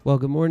Well,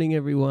 good morning,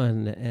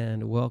 everyone,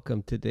 and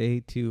welcome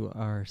today to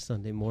our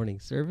Sunday morning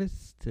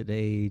service.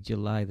 Today,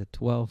 July the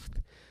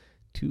 12th,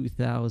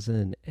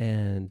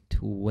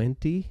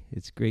 2020.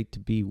 It's great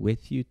to be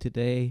with you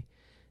today,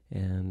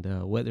 and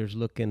weather's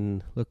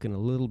looking a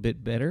little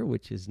bit better,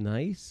 which is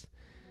nice.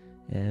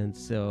 And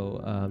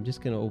so I'm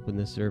just going to open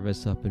the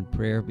service up in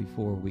prayer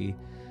before we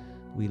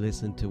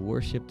listen to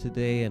worship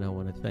today, and I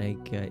want to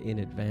thank in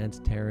advance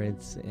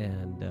Terrence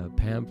and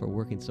Pam for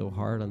working so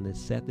hard on this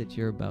set that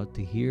you're about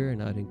to hear,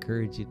 and I'd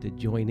encourage you to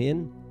join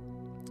in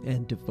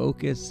and to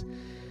focus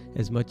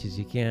as much as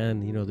you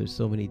can. You know, there's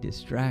so many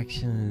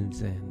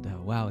distractions,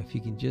 and wow, if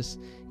you can just,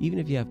 even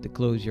if you have to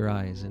close your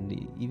eyes, and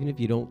even if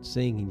you don't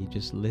sing and you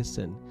just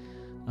listen,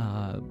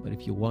 but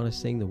if you want to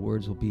sing, the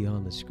words will be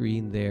on the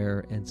screen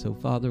there. And so,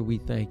 Father, we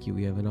thank you.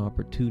 We have an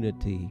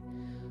opportunity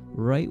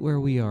right where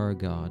we are,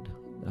 God,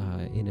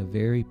 in a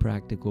very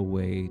practical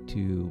way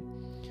to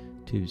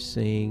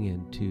sing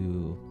and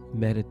to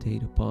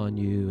meditate upon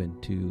you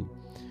and to,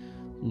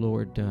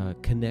 Lord,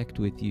 connect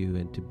with you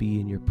and to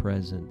be in your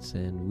presence.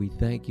 And we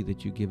thank you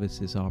that you give us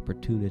this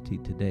opportunity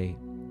today.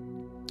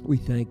 We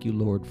thank you,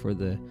 Lord, for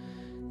the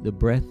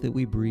breath that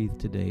we breathe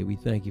today. We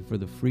thank you for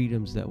the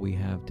freedoms that we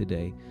have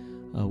today.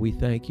 We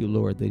thank you,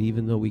 Lord, that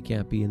even though we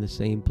can't be in the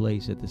same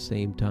place at the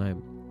same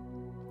time,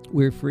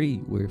 we're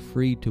free. We're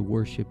free to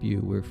worship you.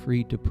 We're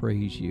free to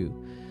praise you.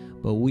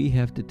 But we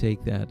have to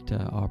take that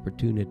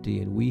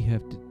opportunity, and we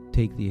have to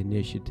take the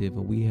initiative,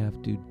 and we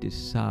have to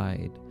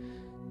decide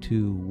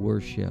to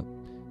worship.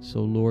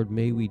 So, Lord,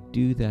 may we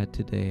do that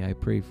today. I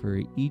pray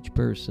for each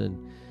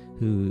person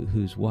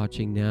who's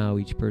watching now,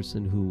 each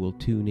person who will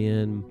tune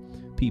in,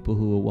 people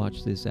who will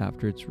watch this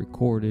after it's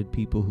recorded,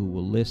 people who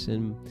will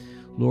listen.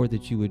 Lord,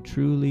 that you would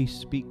truly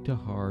speak to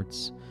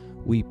hearts.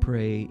 We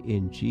pray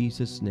in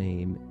Jesus'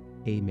 name.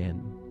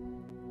 Amen.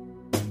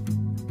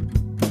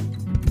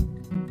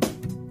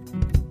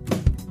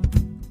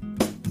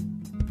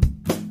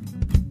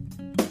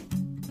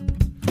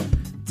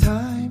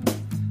 Time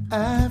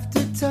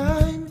after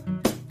time,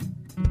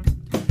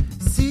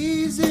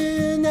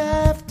 season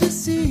after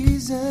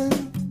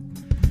season,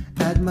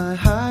 at my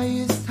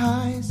highest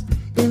highs,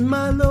 in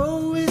my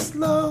lowest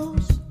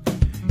lows,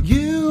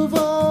 you've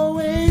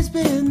always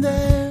been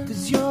there,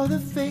 'cause you're the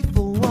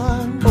faithful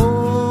one.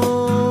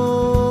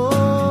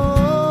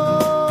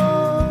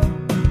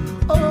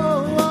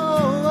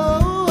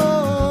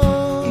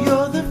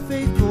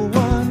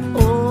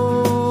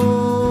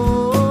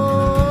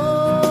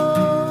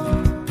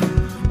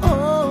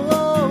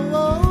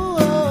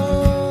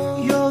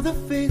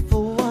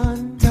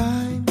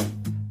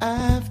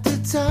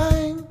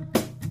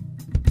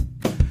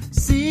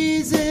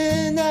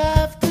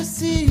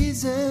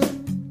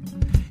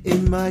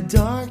 My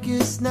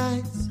darkest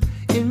nights,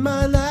 in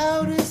my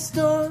loudest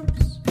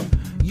storms,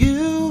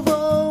 you've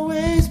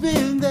always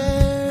been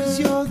there, 'cause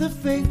you're the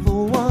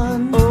faithful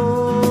one.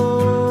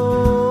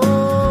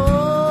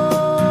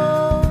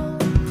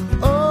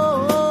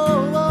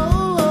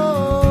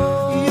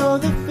 You're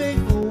the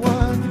faithful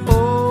one.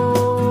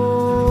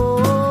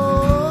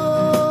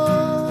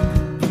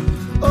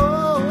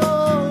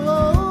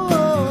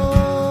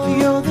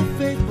 You're the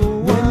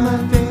faithful one. When my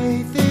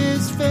faith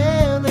is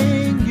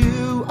failing,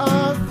 you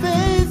are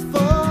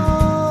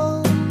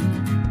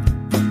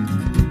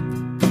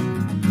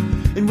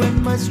and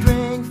when my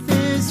strength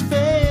is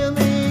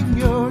failing,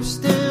 you're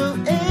still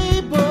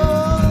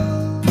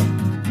able.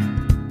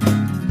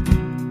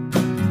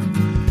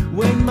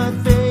 When my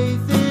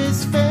faith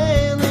is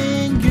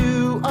failing,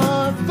 you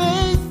are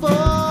faithful.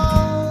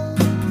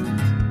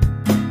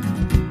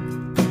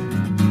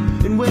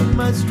 And when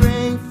my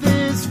strength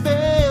is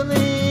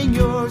failing,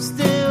 you're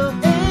still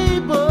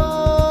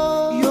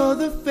able. You're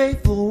the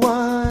faithful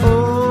one.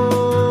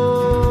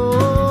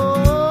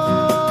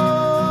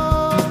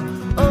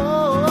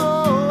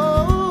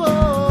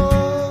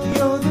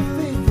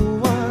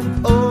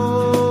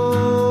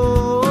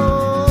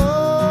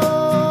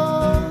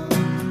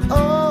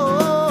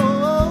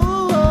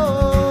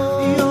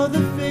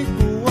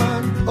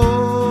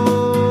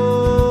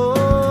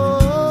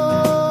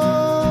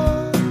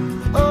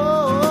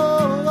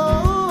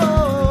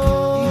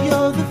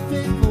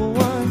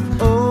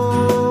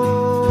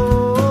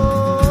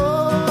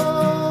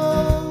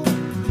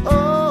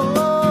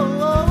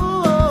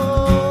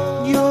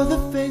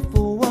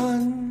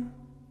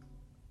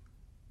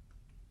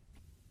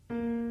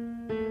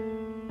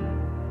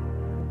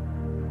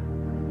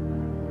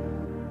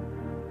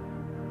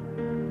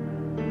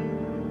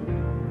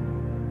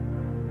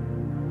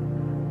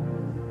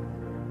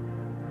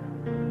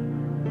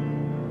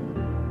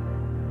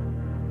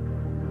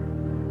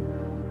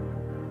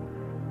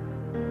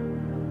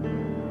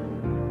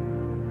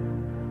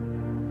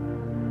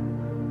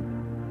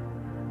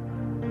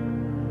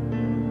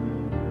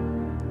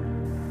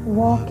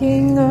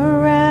 Walking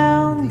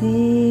around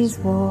these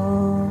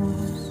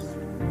walls,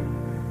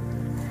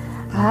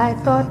 I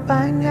thought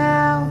by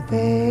now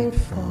they'd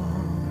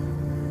fall,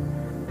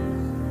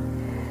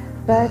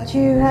 but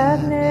you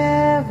have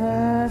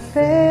never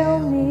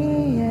failed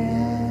me yet.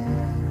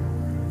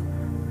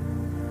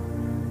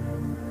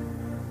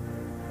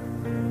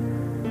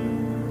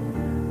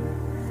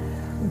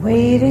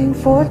 waiting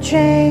for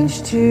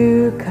change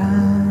to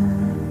come,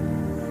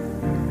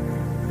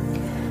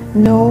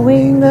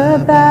 knowing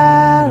the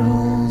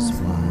battle's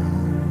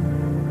won,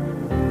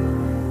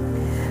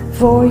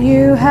 for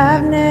you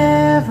have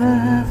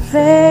never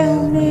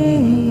failed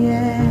me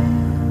yet.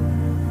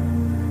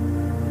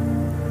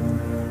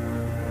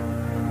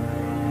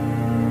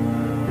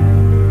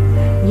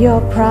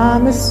 Your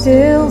promise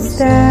still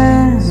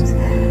stands.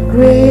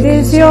 Great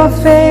is your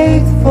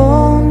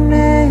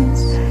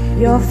faithfulness,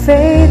 your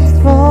faithfulness.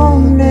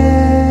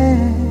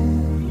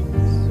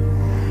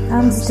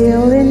 I'm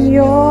still in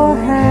your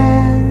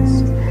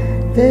hands.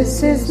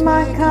 This is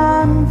my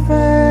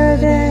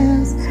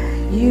confidence.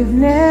 You've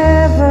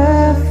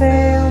never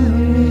failed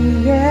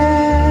me yet.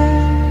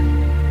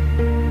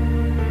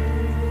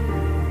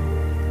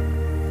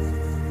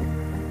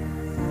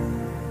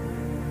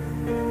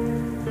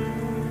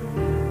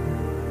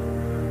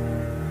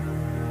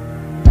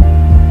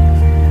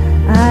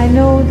 I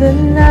know the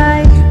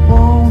night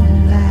won't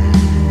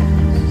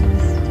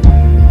last.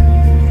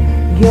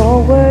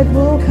 Your word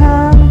will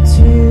come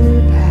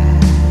to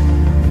pass.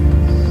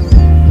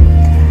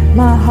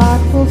 My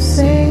heart will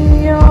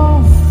sing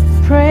your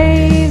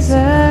praise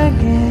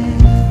again.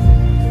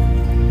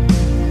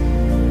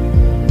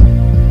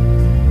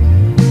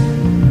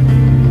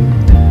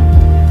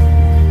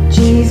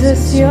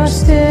 Jesus, you're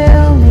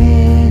still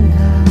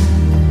enough.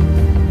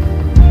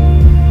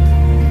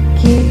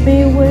 Keep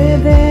me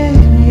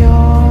within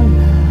your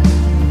love.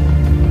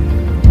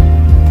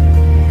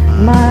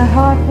 My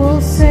heart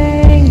will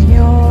sing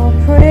your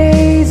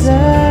praise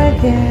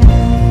again.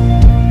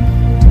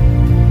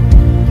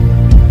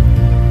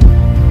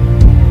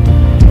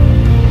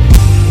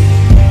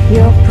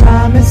 Your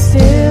promise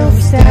still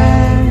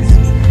stands.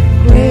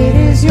 Great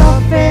is your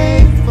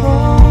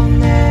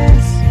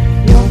faithfulness,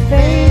 your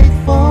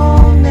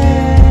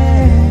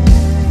faithfulness.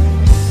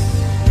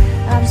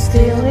 I'm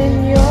still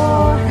in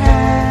your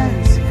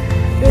hands.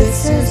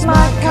 This is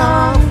my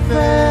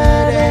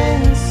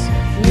confidence.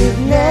 You've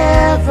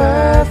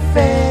never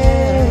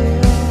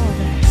failed.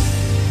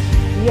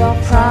 Your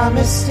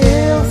promise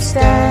still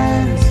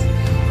stands.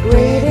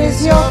 Great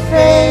is your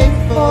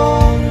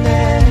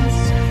faithfulness,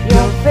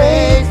 your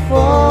faithfulness.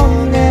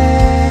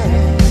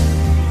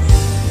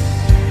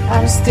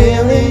 I'm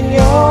still in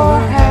your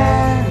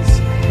hands.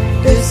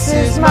 This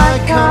is my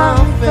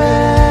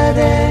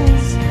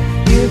confidence.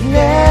 You've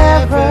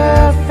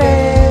never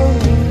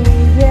failed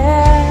me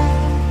yet.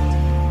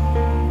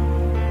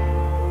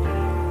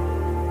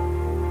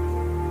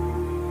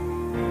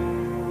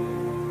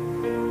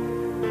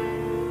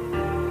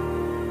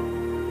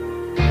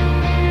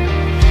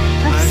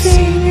 I've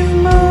seen you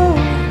move,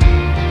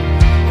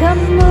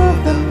 come move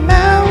the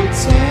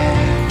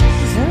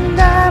mountains, and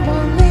I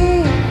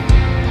believe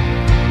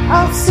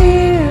I'll see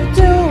you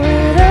do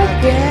it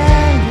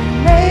again. You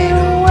made a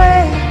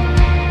way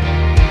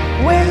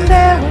when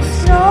there was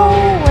no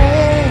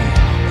way,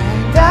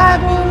 and I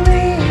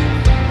believe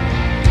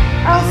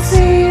I'll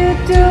see you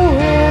do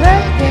it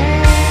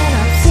again.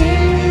 I've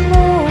seen you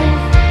move,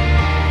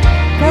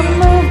 come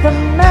move the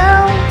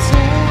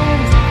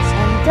mountains,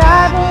 and I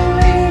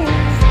believe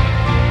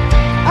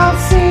I'll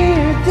see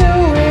you do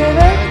it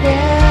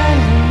again.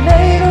 You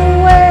made a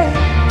way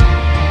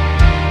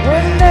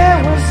when there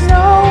was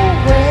no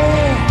way,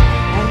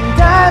 and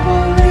I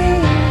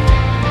believe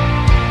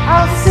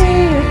I'll see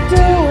you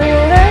do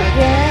it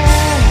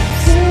again. I've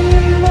seen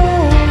you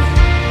move,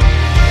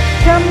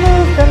 come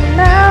move the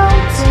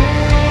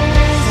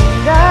mountains,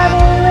 and I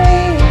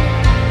believe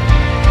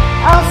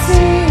I'll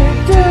see you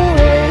do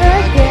it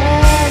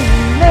again. You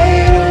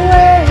made a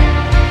way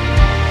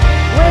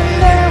when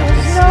there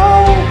was no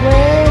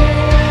way,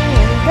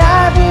 and I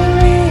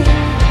believe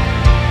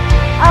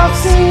I'll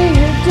see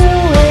you do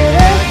it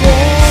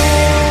again.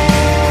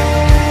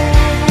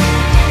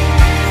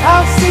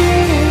 I'll see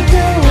you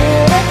do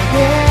it again.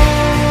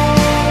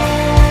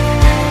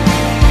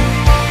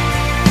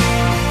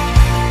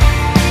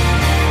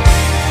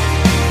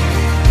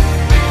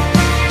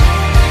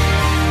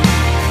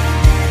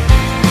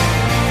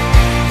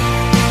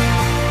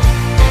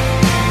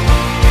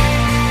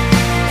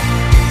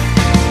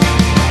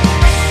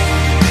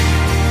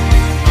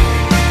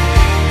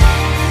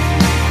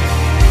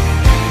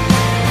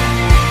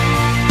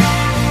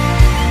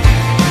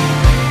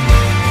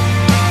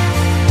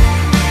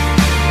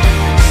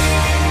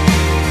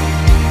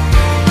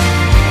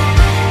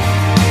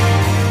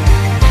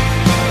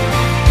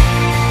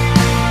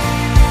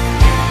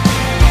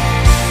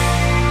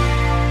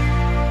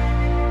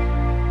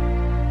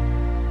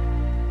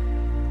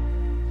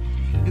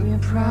 Your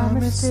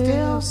promise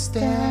still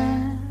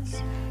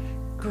stands.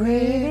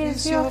 Great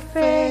is your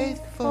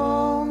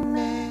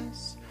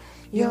faithfulness,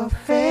 your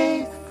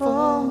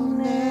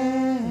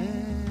faithfulness.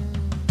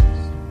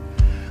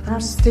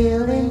 I'm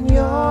still in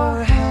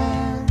your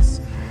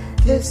hands.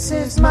 This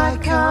is my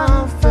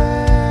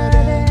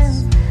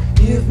confidence.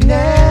 You've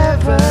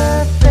never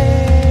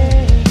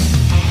failed.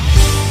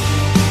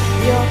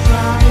 Your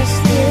promise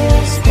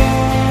still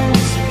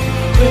stands.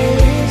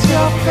 Great is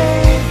your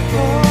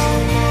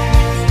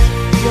faithfulness,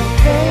 your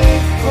faithfulness.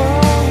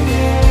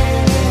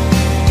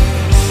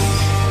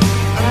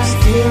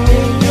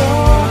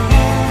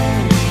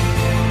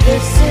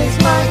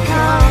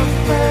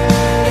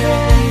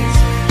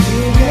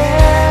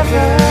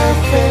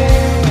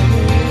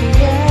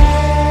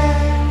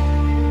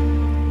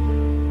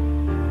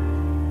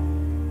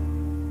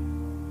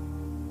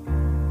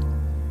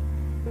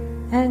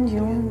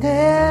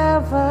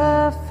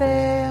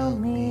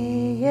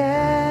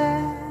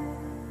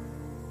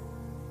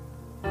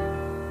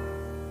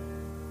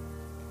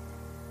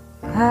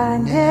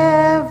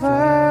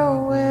 never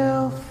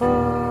will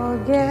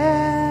forget.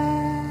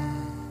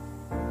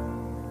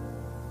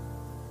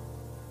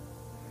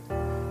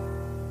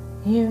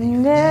 You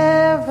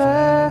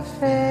never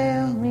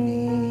failed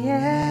me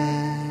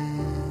yet,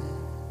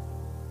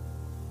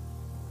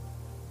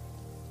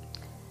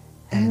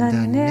 and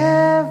I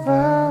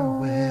never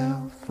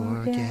will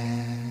forget.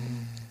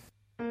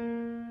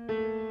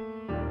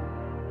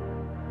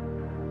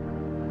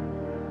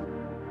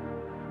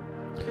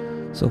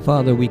 So,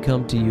 Father, we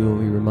come to you and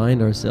we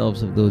remind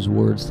ourselves of those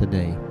words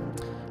today.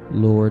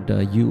 Lord,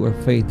 you are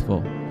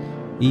faithful.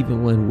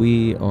 Even when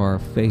we are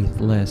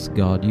faithless,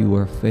 God, you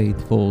are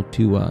faithful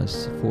to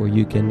us, for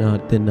you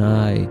cannot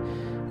deny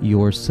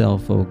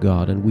yourself, O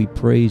God. And we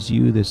praise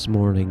you this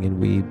morning, and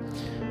we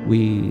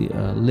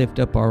lift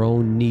up our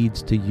own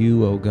needs to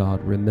you, O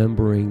God,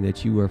 remembering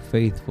that you are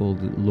faithful.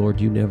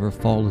 Lord, you never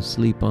fall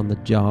asleep on the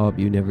job.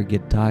 You never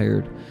get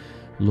tired.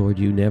 Lord,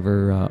 you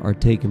never are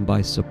taken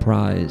by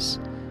surprise.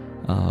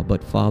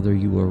 But Father,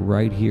 you are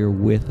right here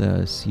with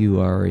us.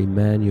 You are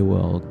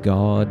Emmanuel,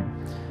 God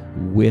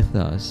with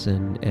us.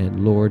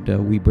 And Lord,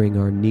 we bring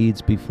our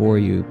needs before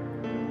you.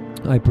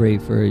 I pray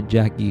for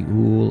Jackie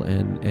Houle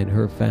and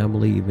her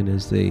family, even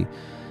as they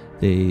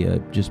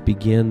just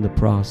begin the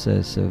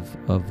process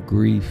of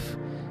grief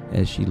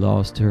as she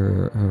lost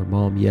her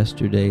mom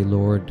yesterday.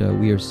 Lord,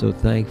 we are so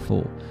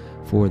thankful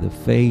for the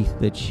faith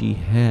that she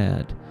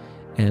had.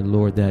 And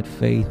Lord, that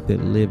faith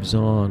that lives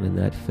on and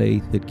that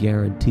faith that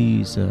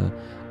guarantees a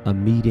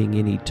meeting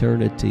in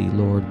eternity.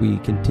 Lord, we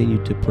continue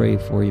to pray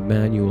for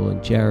Emmanuel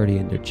and Charity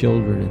and their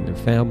children and their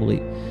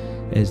family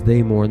as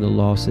they mourn the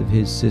loss of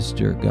his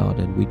sister, God.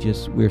 And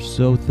we're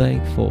so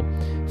thankful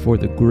for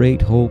the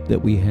great hope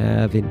that we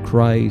have in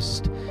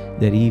Christ,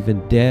 that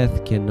even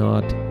death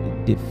cannot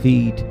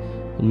defeat.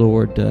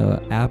 Lord,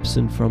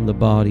 absent from the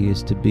body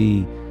is to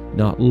be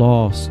not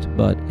lost,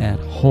 but at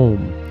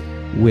home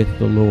with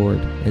the Lord.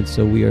 And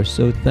so we are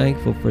so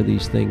thankful for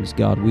these things,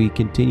 God. We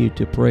continue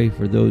to pray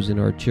for those in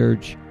our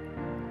church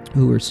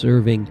who are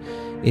serving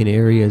in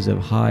areas of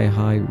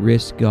high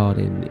risk, God,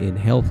 in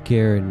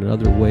healthcare and in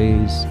other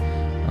ways.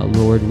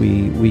 Lord,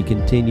 we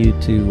continue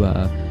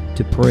to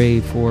pray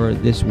for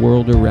this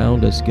world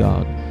around us,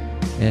 God.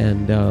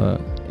 And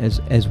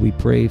as we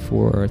pray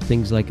for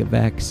things like a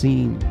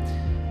vaccine,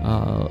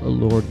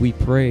 Lord, we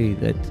pray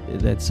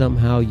that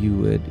somehow you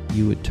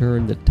would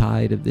turn the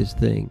tide of this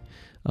thing.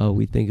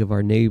 We think of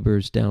our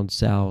neighbors down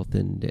south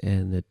and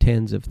the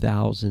tens of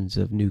thousands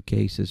of new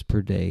cases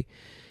per day.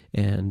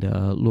 And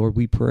Lord,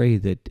 we pray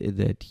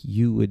that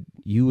you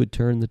would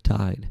turn the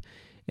tide.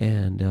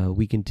 And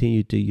we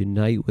continue to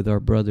unite with our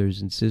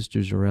brothers and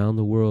sisters around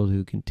the world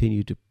who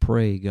continue to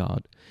pray,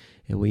 God.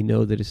 And we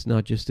know that it's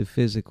not just a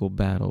physical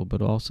battle,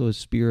 but also a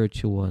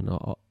spiritual one,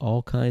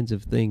 all kinds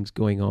of things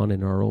going on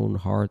in our own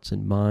hearts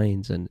and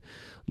minds. And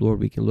Lord,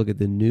 we can look at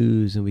the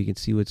news and we can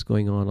see what's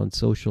going on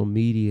social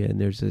media,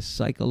 and there's a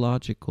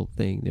psychological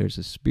thing, there's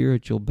a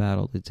spiritual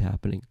battle that's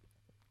happening.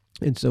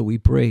 And so we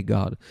pray,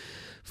 God,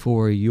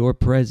 for your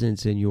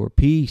presence and your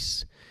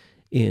peace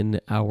in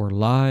our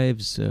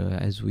lives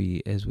as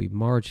we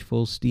march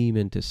full steam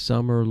into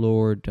summer,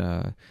 Lord.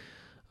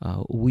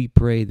 We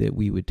pray that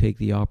we would take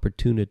the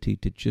opportunity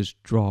to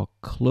just draw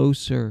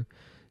closer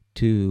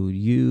to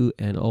you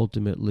and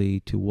ultimately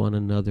to one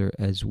another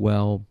as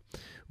well.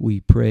 We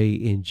pray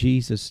in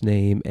Jesus'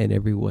 name, and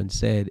everyone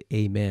said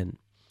amen.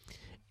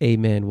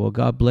 Amen. Well,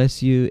 God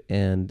bless you,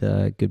 and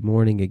good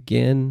morning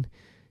again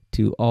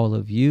to all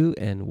of you,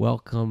 and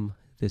welcome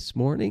this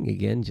morning,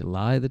 again,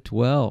 July the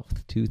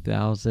 12th,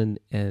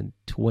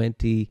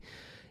 2020.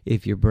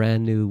 If you're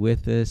brand new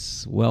with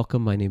us,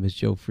 welcome. My name is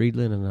Joe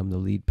Friedland, and I'm the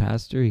lead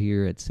pastor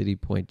here at City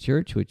Point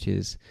Church, which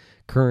is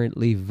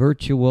currently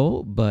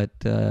virtual, but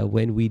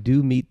when we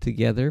do meet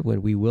together,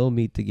 when we will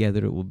meet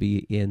together, it will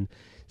be in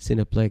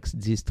Cineplex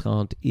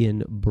 1030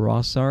 in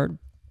Brossard,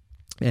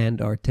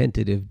 and our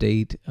tentative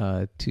date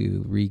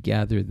to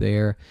regather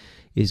there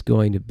is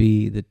going to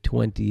be the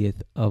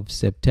 20th of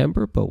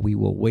September, but we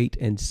will wait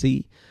and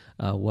see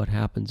what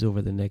happens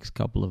over the next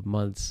couple of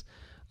months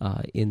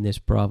in this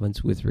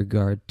province with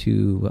regard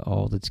to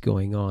all that's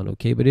going on,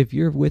 okay? But if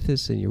you're with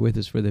us and you're with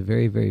us for the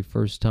very, very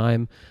first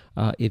time,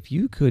 if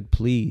you could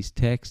please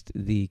text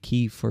the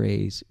key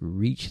phrase,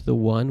 reach the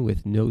one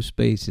with no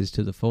spaces,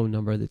 to the phone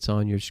number that's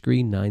on your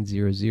screen,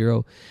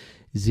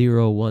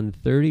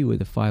 900-0130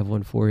 with a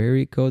 514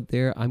 area code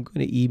there. I'm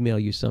going to email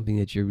you something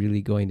that you're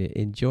really going to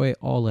enjoy.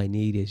 All I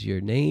need is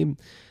your name,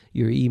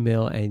 your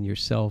email, and your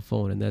cell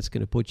phone, and that's going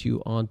to put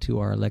you onto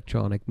our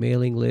electronic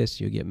mailing list.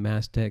 You'll get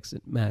mass texts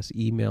and mass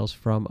emails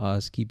from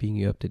us, keeping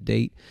you up to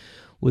date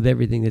with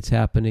everything that's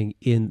happening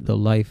in the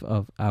life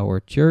of our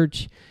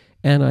church.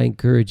 And I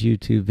encourage you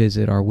to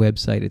visit our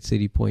website at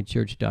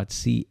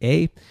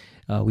citypointchurch.ca.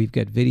 We've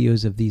got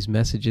videos of these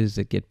messages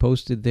that get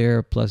posted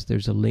there, plus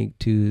there's a link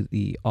to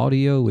the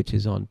audio, which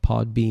is on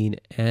Podbean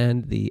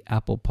and the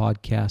Apple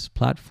Podcast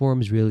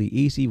platforms. Really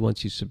easy.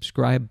 Once you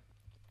subscribe,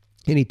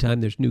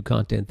 anytime there's new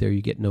content there,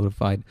 you get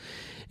notified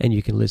and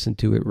you can listen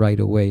to it right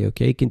away,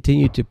 okay?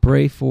 Continue to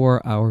pray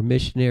for our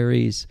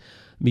missionaries,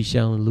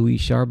 Michel and Louis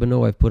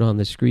Charbonneau. I've put on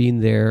the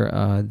screen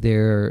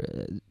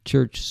their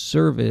church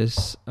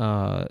service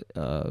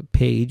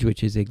page,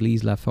 which is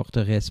Église La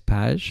Forteresse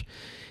page.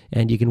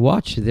 And you can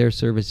watch their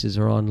services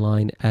are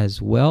online as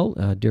well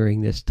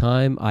during this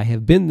time. I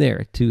have been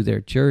there to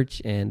their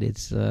church, and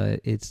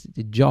it's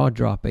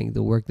jaw-dropping,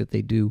 the work that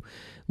they do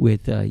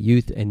with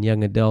youth and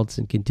young adults,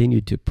 and continue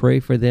to pray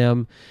for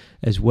them,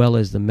 as well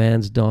as the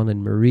Mans, Don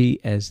and Marie,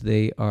 as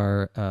they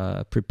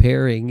are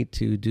preparing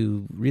to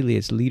do, really,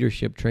 its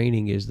leadership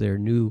training is their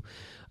new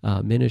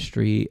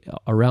ministry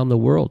around the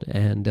world.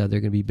 And they're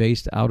going to be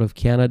based out of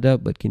Canada,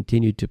 but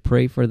continue to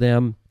pray for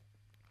them.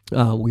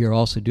 We are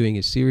also doing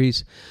a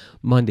series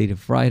Monday to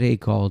Friday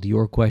called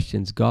Your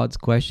Questions, God's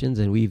Questions,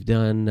 and we've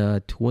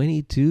done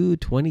 22,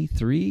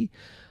 23,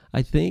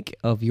 I think,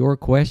 of your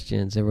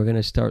questions, and we're going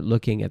to start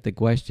looking at the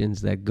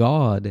questions that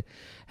God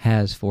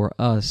has for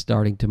us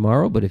starting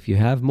tomorrow. But if you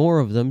have more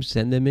of them,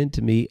 send them in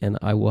to me, and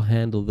I will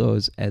handle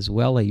those as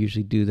well. I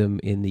usually do them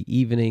in the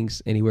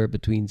evenings, anywhere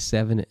between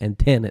 7 and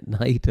 10 at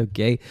night,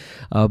 okay?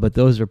 But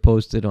those are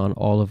posted on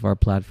all of our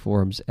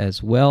platforms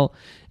as well.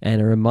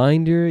 And a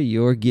reminder,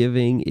 your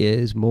giving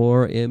is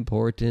more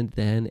important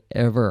than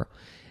ever.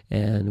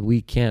 And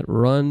we can't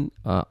run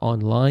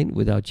online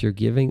without your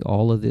giving.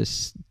 All of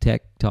this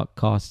tech talk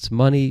costs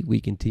money. We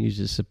continue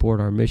to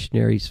support our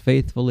missionaries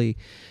faithfully,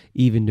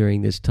 even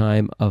during this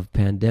time of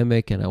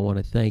pandemic. And I want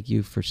to thank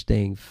you for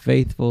staying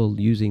faithful,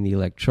 using the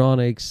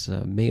electronics,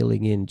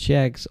 mailing in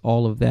checks,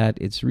 all of that.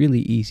 It's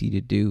really easy to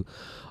do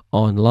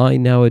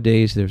online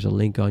nowadays. There's a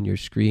link on your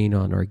screen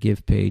on our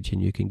give page, and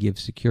you can give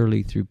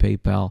securely through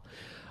PayPal.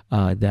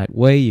 That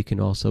way. You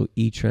can also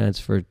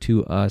e-transfer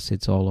to us.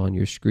 It's all on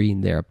your screen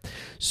there.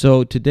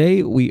 So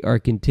today we are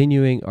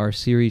continuing our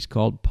series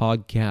called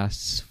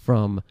Podcasts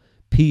from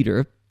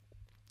Peter,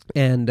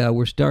 and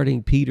we're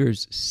starting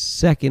Peter's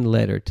second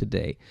letter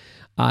today.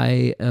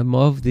 I am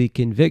of the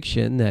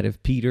conviction that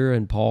if Peter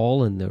and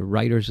Paul and the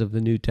writers of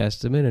the New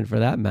Testament, and for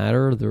that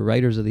matter, the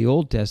writers of the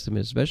Old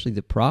Testament, especially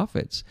the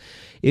prophets,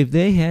 if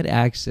they had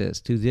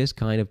access to this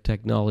kind of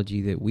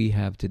technology that we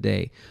have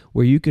today,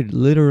 where you could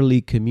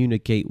literally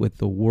communicate with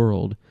the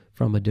world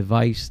from a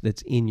device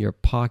that's in your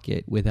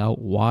pocket without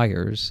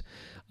wires,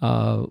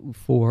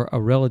 for a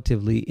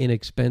relatively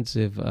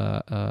inexpensive,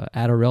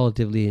 at a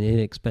relatively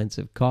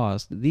inexpensive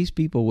cost, these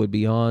people would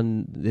be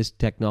on this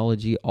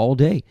technology all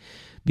day,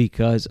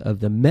 because of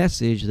the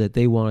message that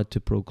they wanted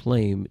to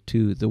proclaim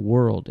to the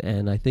world.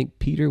 And I think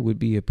Peter would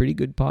be a pretty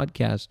good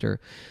podcaster.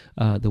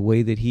 The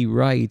way that he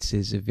writes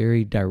is a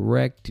very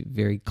direct,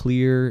 very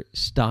clear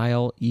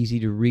style,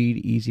 easy to read,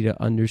 easy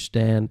to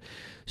understand.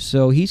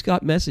 So he's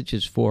got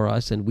messages for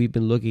us, and we've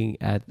been looking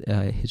at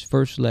his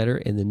first letter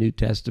in the New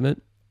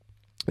Testament.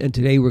 And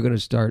today we're going to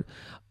start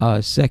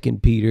 2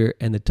 Peter,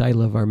 and the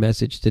title of our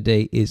message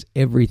today is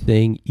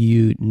Everything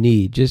You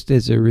Need. Just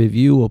as a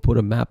review, we'll put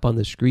a map on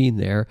the screen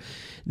there.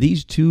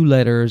 These two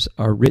letters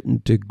are written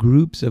to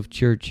groups of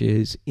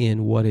churches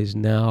in what is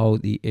now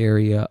the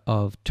area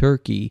of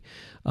Turkey,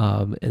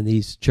 and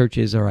these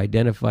churches are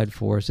identified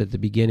for us at the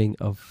beginning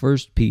of 1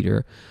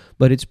 Peter.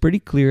 But it's pretty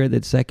clear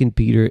that 2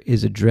 Peter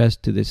is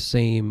addressed to the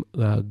same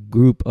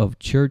group of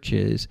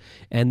churches,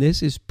 and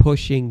this is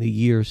pushing the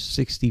year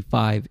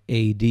 65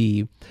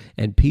 AD,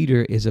 and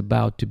Peter is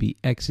about to be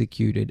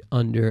executed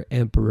under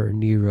Emperor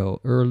Nero.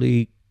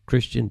 Early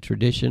Christian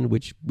tradition,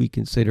 which we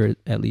consider,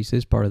 at least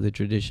this part of the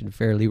tradition,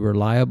 fairly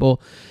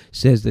reliable,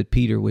 says that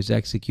Peter was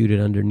executed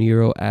under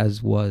Nero,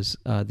 as was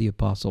the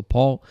Apostle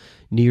Paul.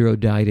 Nero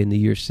died in the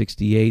year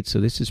 68, so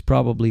this is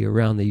probably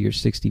around the year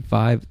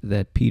 65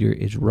 that Peter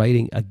is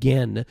writing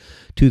again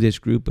to this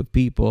group of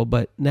people,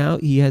 but now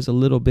he has a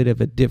little bit of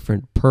a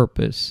different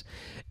purpose.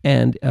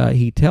 And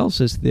he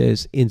tells us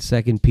this in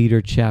 2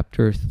 Peter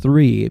chapter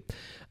 3.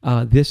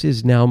 This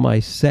is now my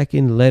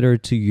second letter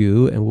to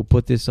you, and we'll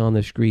put this on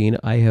the screen.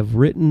 I have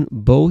written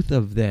both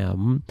of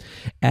them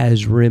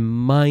as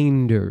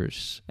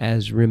reminders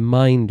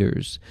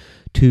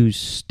to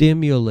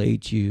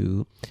stimulate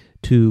you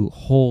to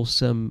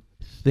wholesome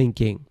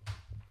thinking.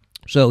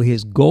 So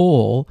his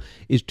goal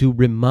is to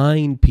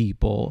remind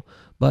people,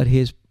 but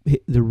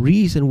the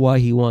reason why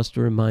he wants to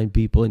remind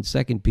people in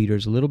 2 Peter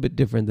is a little bit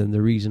different than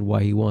the reason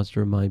why he wants to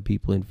remind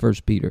people in 1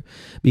 Peter.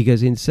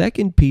 Because in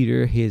 2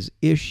 Peter, his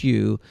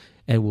issue,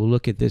 and we'll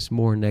look at this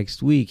more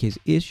next week, his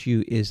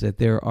issue is that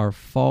there are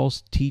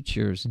false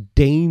teachers,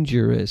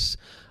 dangerous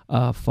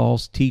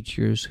false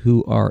teachers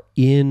who are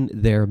in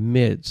their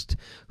midst,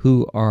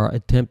 who are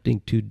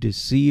attempting to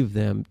deceive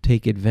them,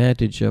 take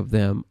advantage of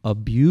them,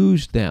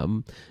 abuse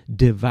them,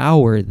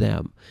 devour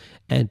them.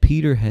 And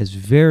Peter has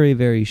very,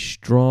 very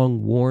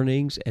strong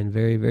warnings and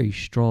very, very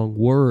strong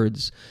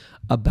words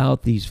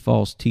about these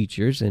false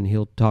teachers, and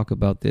he'll talk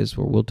about this,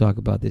 or we'll talk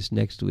about this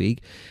next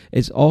week.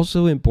 It's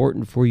also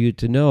important for you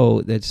to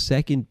know that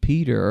 2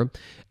 Peter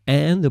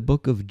and the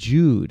book of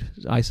Jude,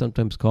 I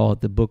sometimes call it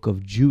the book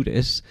of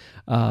Judas,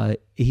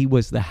 he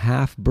was the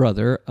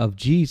half-brother of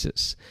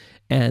Jesus.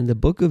 And the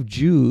book of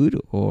Jude,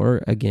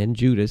 or again,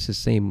 Judas, the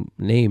same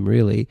name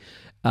really,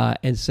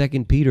 and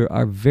 2 Peter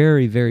are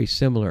very, very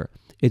similar.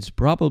 it's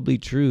probably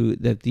true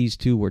that these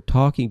two were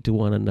talking to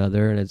one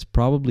another, and it's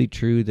probably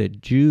true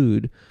that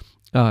Jude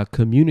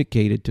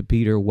communicated to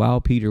Peter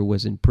while Peter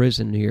was in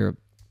prison here,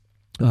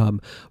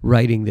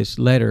 writing this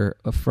letter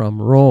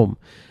from Rome.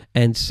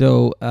 And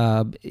so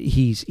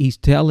he's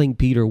telling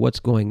Peter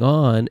what's going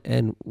on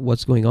and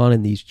what's going on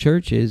in these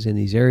churches, in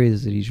these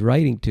areas that he's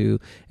writing to.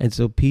 And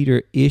so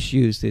Peter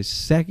issues this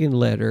second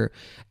letter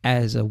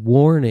as a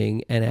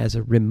warning and as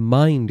a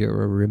reminder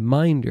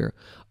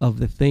of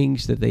the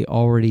things that they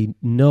already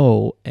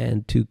know,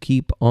 and to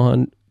keep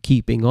on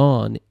keeping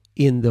on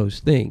in those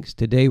things.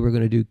 Today we're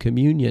going to do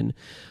communion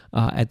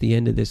at the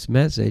end of this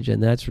message,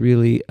 and that's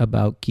really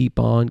about keep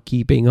on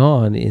keeping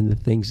on in the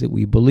things that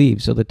we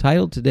believe. So the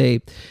title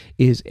today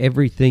is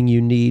Everything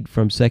You Need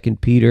from 2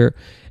 Peter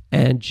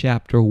and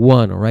chapter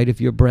 1. All right, if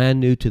you're brand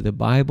new to the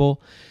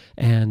Bible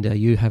and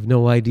you have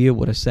no idea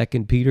what a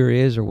 2 Peter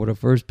is, or what a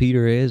 1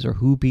 Peter is, or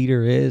who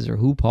Peter is, or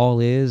who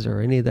Paul is, or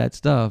any of that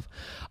stuff,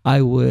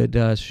 I would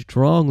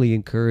strongly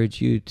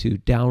encourage you to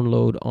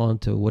download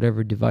onto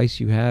whatever device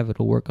you have.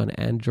 It'll work on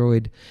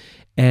Android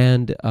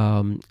and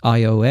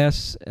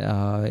iOS,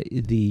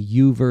 the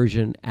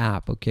YouVersion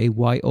app, okay,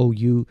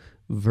 YOU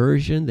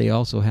version. They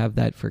also have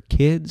that for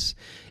kids,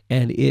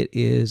 and it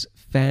is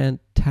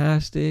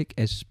fantastic,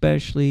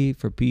 especially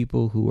for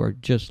people who are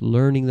just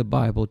learning the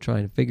Bible,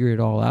 trying to figure it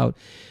all out.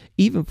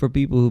 Even for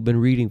people who've been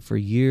reading for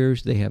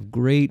years, they have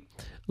great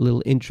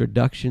little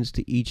introductions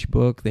to each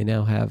book. They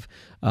now have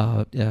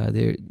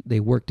they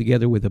work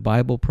together with the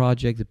Bible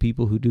Project, the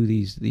people who do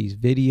these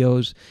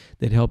videos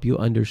that help you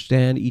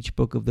understand each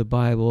book of the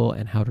Bible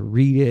and how to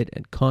read it,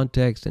 and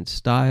context and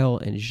style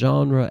and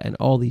genre and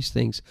all these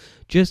things.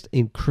 Just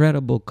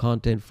incredible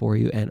content for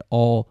you, and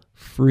all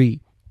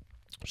free.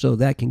 So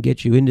that can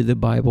get you into the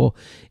Bible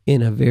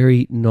in a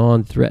very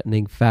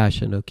non-threatening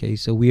fashion, okay?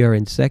 So we are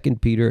in 2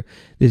 Peter.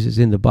 This is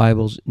in the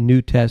Bible's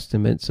New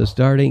Testament. So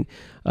starting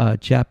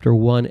chapter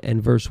 1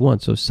 and verse 1.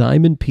 So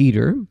Simon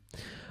Peter,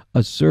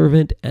 a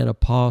servant and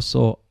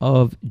apostle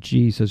of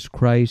Jesus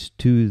Christ,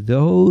 to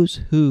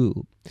those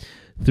who,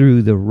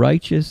 through the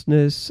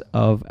righteousness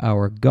of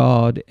our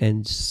God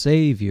and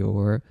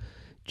Savior,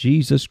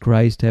 Jesus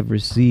Christ, have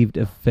received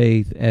a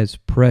faith as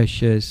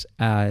precious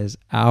as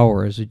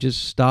ours. So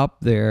just stop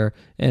there,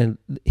 and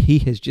he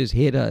has just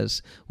hit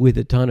us with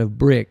a ton of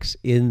bricks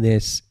in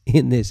this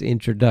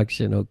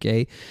introduction,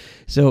 okay?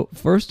 So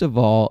first of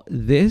all,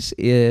 this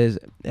is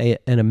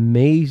an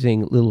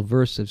amazing little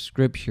verse of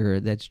Scripture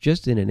that's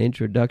just in an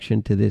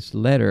introduction to this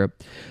letter,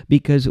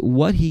 because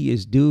what he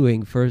is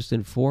doing first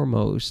and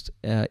foremost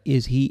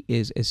is he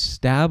is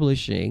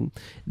establishing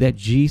that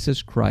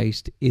Jesus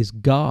Christ is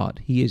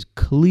God. He is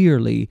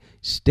clearly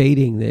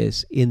stating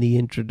this in the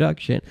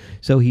introduction.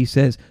 So he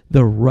says,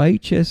 the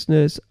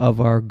righteousness of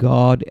our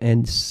God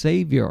and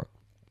Savior,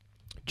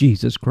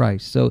 Jesus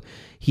Christ. So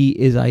he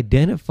is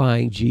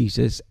identifying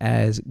Jesus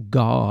as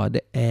God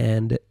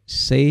and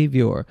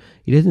Savior.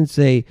 He doesn't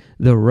say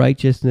the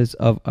righteousness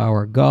of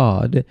our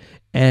God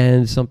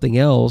and something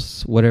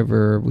else,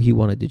 whatever he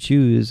wanted to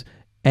choose,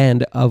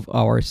 and of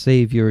our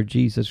Savior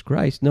Jesus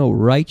Christ. No,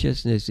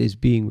 righteousness is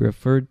being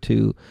referred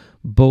to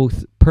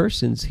both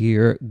persons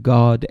here,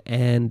 God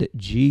and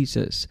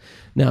Jesus.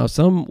 Now,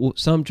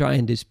 some try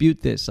and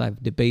dispute this.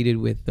 I've debated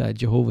with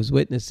Jehovah's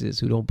Witnesses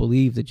who don't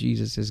believe that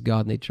Jesus is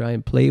God, and they try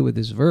and play with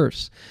this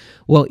verse.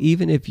 Well,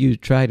 even if you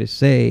try to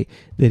say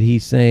that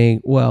he's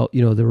saying, well,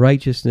 the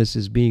righteousness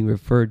is being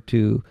referred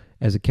to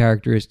as a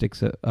characteristic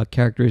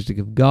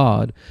of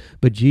God,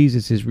 but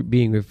Jesus is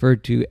being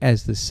referred to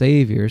as the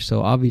Savior,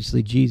 so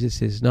obviously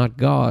Jesus is not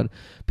God.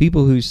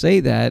 People who say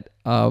that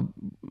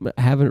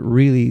haven't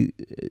really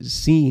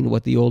seen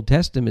what the Old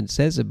Testament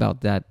says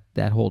about that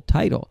whole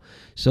title.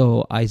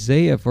 So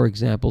Isaiah, for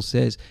example,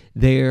 says,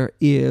 there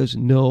is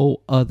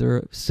no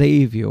other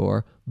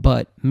Savior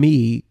but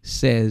me,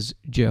 says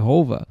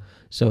Jehovah.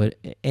 So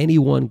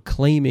anyone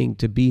claiming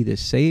to be the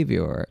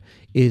Savior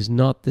is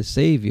not the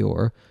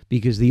Savior,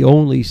 because the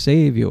only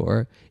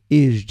Savior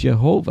is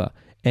Jehovah.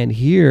 And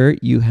here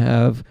you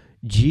have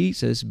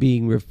Jesus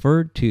being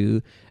referred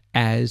to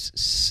as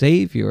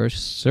Savior,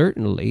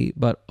 certainly,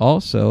 but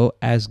also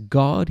as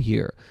God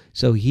here.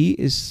 So he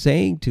is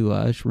saying to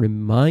us,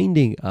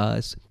 reminding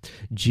us,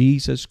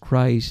 Jesus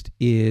Christ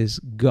is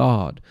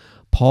God.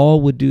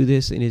 Paul would do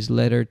this in his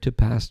letter to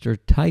Pastor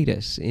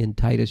Titus in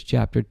Titus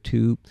chapter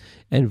 2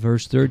 and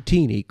verse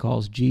 13. He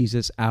calls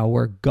Jesus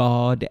our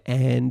God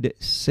and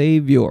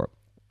Savior.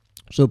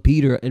 So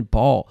Peter and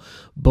Paul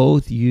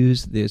both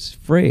use this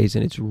phrase,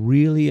 and it's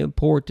really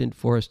important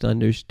for us to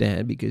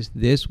understand, because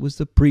this was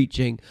the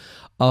preaching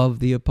of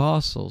the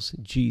apostles.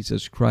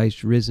 Jesus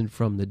Christ risen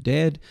from the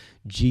dead.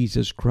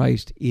 Jesus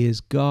Christ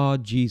is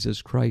God.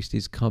 Jesus Christ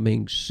is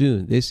coming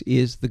soon. This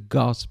is the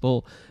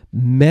gospel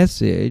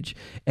message.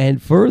 And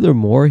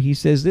furthermore, he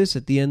says this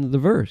at the end of the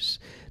verse,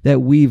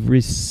 that we've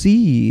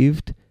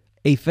received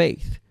a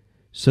faith.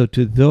 So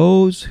to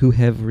those who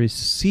have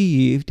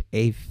received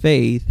a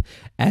faith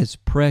as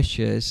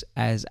precious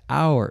as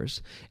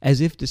ours, as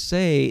if to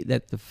say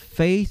that the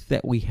faith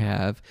that we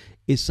have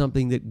is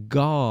something that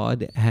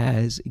God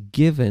has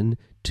given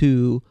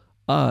to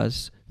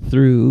us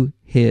through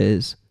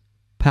his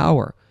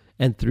power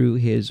and through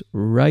his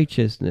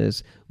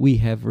righteousness. We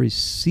have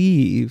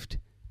received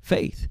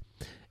faith.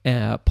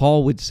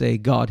 Paul would say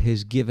God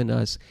has given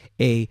us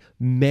a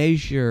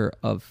measure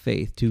of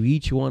faith. To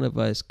each one of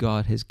us,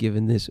 God has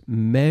given this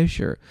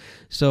measure.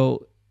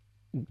 So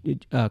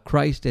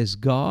Christ as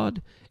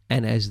God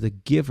and as the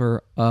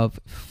giver of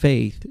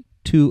faith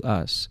to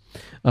us.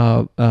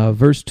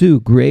 Verse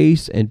 2,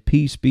 grace and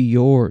peace be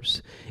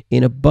yours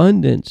in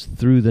abundance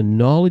through the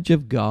knowledge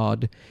of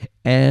God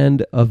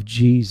and of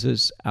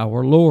Jesus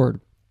our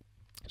Lord.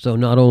 So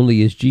not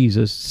only is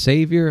Jesus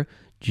Savior,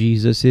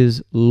 Jesus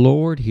is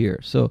Lord here.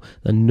 So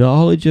the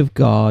knowledge of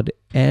God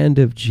and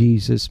of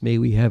Jesus, may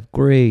we have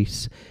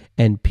grace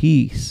and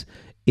peace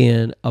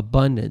in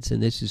abundance.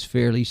 And this is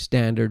fairly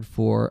standard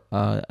for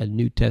a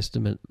New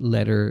Testament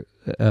letter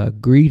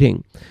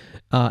greeting.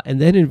 And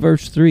then in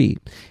verse 3,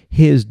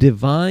 his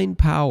divine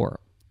power,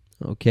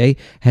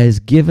 has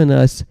given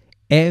us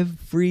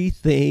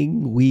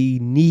everything we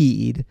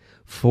need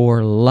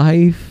for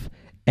life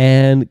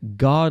and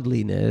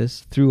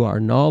godliness through our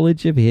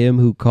knowledge of him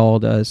who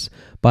called us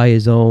by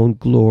his own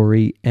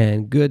glory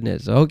and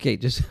goodness. Okay,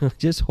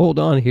 just hold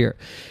on here.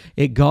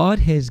 God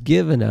has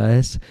given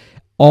us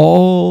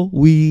all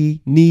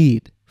we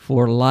need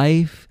for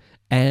life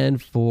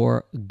and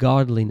for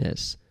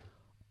godliness.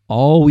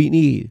 All we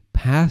need,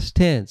 past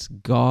tense,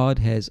 God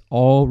has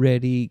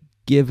already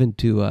given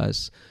to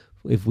us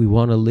if we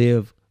want to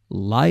live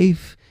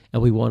life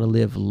and we want to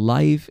live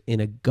life in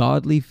a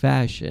godly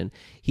fashion.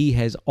 He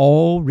has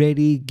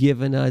already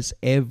given us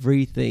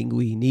everything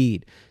we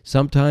need.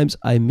 Sometimes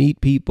I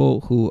meet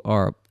people who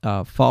are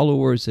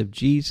followers of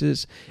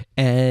Jesus,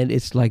 and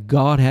it's like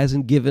God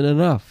hasn't given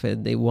enough,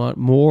 and they want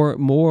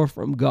more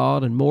from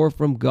God and more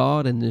from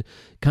God, and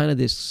kind of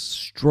this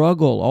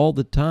struggle all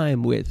the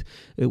time with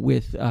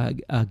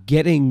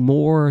getting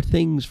more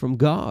things from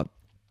God.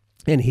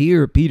 And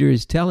here Peter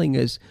is telling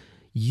us,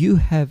 you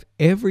have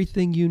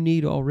everything you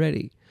need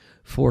already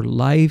for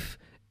life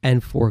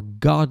and for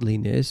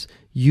godliness.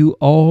 You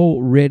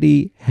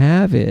already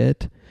have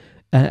it.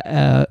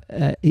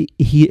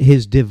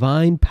 His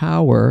divine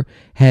power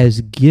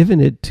has given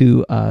it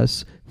to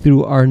us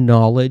through our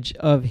knowledge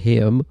of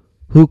him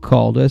who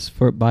called us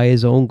by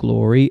his own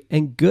glory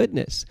and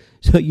goodness.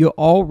 So you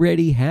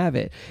already have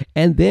it.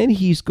 And then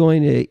he's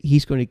going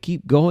to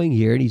keep going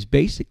here, and he's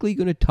basically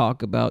going to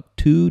talk about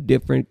two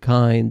different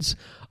kinds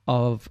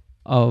of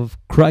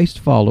Christ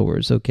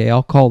followers.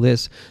 I'll call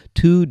this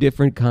two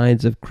different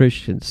kinds of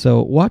Christians.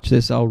 So watch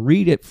this. I'll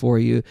read it for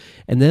you,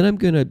 and then I'm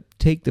going to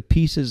take the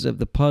pieces of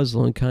the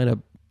puzzle and kind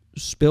of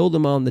spill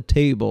them on the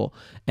table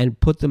and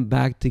put them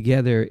back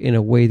together in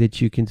a way that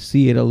you can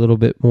see it a little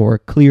bit more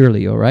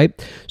clearly, all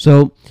right?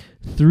 So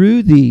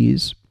through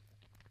these,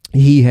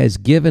 he has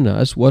given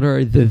us, what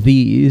are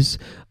these?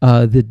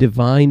 The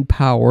divine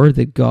power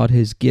that God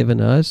has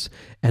given us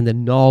and the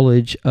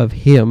knowledge of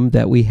him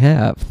that we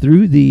have.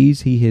 Through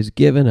these, he has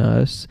given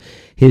us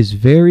his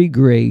very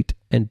great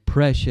and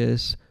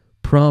precious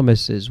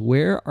promises.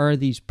 Where are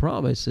these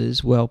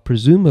promises? Well,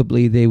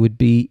 presumably they would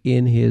be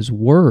in his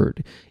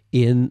word,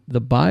 in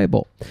the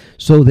Bible,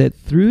 so that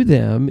through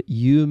them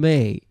you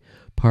may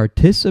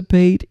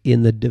participate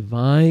in the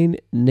divine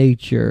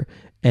nature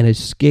and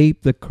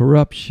escape the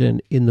corruption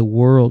in the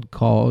world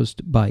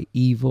caused by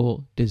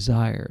evil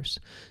desires.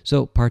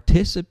 So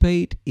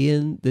participate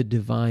in the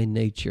divine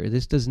nature.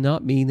 This does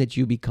not mean that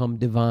you become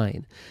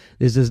divine.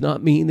 This does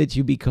not mean that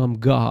you become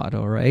God,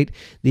 all right?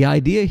 The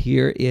idea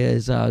here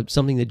is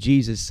something that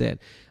Jesus said.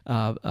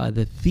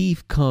 The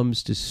thief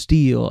comes to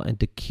steal and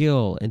to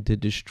kill and to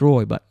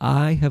destroy, but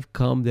I have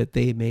come that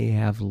they may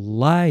have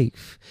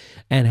life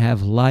and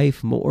have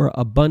life more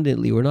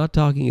abundantly. We're not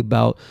talking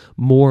about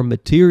more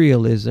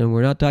materialism.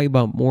 We're not talking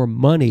about more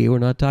money. We're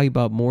not talking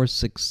about more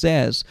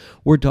success.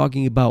 We're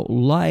talking about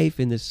life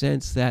in the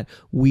sense that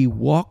we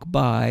walk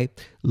by,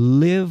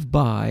 live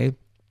by,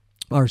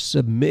 are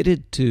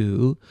submitted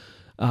to,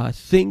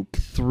 think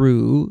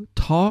through,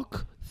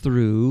 talk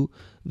through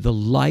the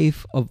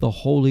life of the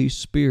Holy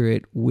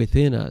Spirit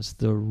within us,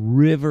 the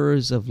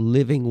rivers of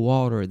living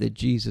water that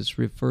Jesus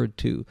referred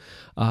to.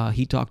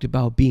 He talked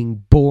about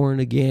being born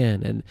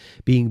again and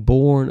being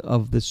born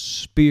of the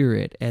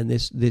Spirit, and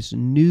this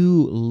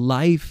new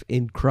life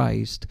in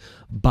Christ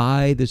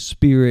by the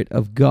Spirit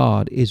of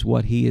God is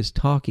what he is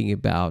talking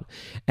about,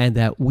 and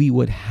that we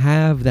would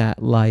have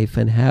that life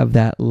and have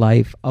that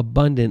life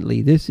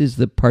abundantly. This is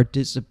the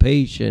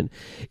participation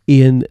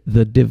in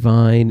the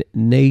divine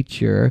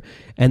nature,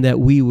 and that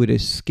we would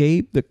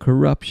escape the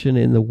corruption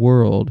in the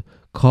world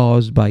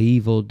caused by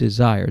evil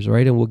desires,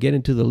 right? And we'll get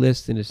into the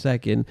list in a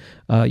second.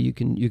 You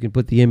can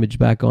put the image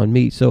back on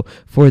me. So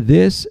for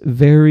this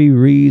very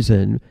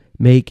reason,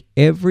 make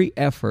every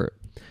effort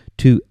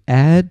to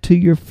add to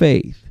your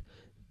faith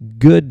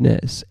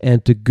goodness,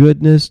 and to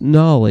goodness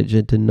knowledge,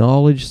 and to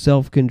knowledge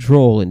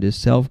self-control, and to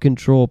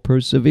self-control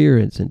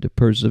perseverance, and to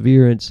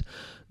perseverance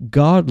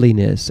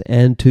godliness,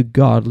 and to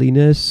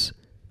godliness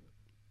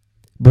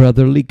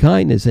brotherly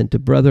kindness, and to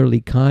brotherly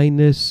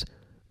kindness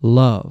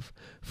love.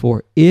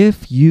 For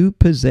if you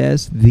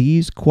possess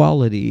these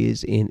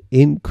qualities in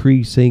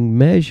increasing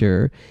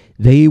measure,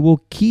 they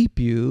will keep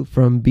you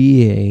from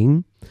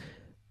being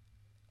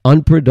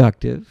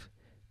unproductive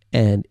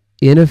and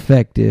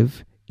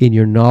ineffective in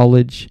your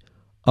knowledge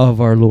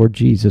of our Lord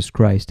Jesus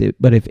Christ.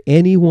 But if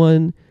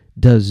anyone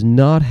does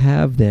not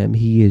have them,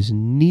 he is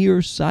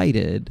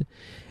nearsighted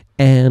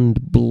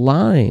and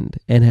blind,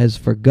 and has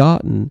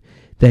forgotten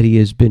that he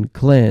has been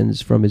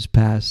cleansed from his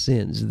past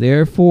sins.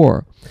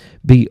 Therefore,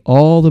 be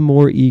all the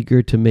more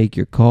eager to make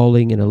your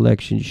calling and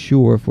election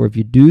sure, for if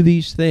you do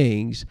these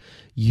things,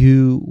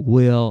 you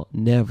will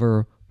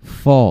never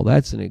fall.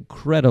 That's an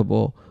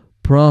incredible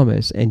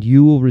promise, and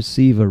you will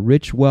receive a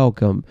rich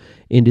welcome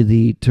into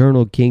the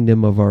eternal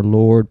kingdom of our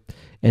Lord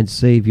and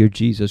Savior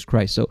Jesus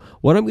Christ. So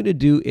what I'm going to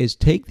do is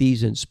take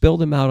these and spill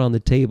them out on the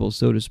table,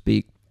 so to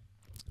speak,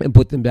 and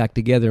put them back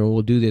together, and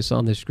we'll do this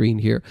on the screen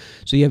here.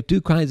 So you have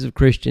two kinds of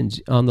Christians.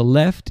 On the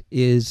left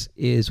is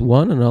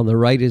one, and on the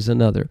right is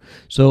another.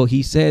 So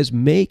he says,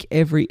 make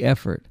every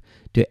effort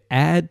to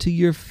add to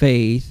your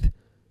faith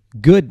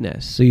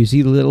goodness. So you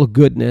see the little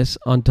goodness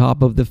on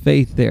top of the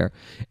faith there.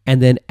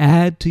 And then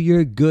add to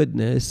your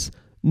goodness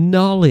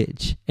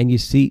knowledge. And you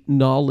see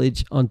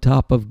knowledge on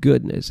top of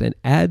goodness. And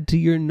add to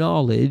your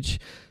knowledge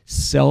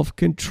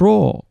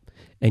self-control.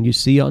 And you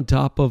see on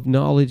top of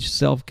knowledge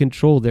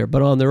self-control there.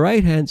 But on the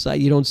right-hand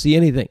side, you don't see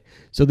anything.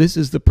 So this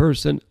is the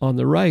person on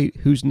the right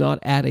who's not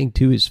adding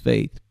to his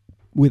faith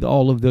with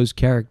all of those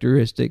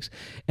characteristics.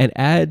 And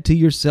add to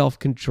your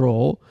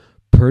self-control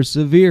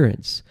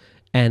perseverance.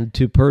 And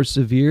to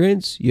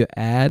perseverance, you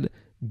add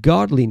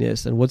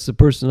godliness. And what's the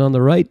person on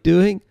the right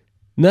doing?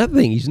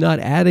 Nothing. He's not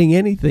adding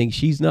anything.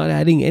 She's not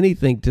adding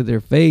anything to their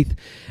faith.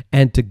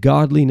 And to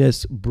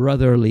godliness,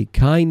 brotherly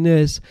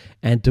kindness.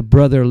 And to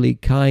brotherly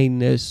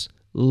kindness,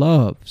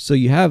 love. So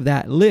you have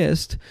that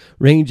list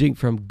ranging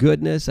from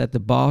goodness at the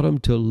bottom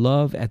to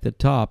love at the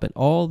top. And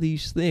all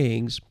these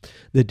things,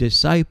 the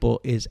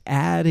disciple is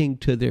adding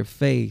to their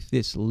faith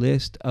this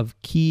list of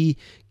key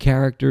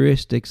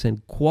characteristics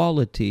and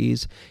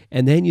qualities.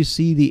 And then you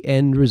see the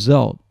end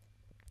result.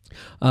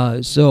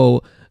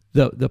 So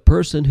the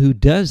person who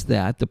does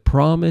that, the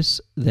promise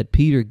that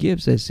Peter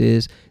gives us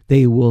is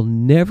they will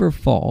never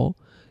fall.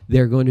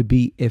 They're going to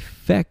be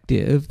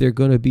effective. They're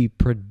going to be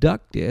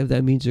productive.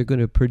 That means they're going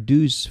to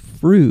produce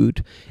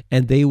fruit,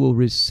 and they will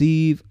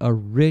receive a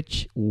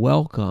rich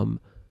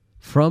welcome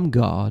from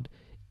God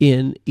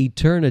in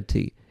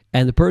eternity.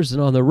 And the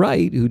person on the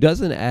right who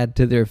doesn't add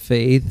to their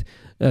faith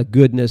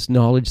goodness,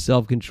 knowledge,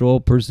 self-control,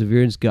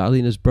 perseverance,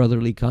 godliness,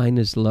 brotherly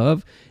kindness,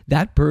 love,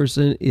 that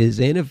person is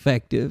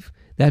ineffective.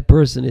 That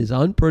person is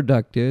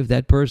unproductive.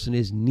 That person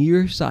is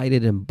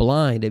nearsighted and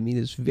blind. I mean,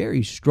 it's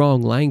very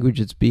strong language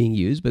that's being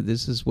used, but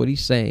this is what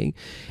he's saying.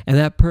 And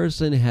that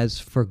person has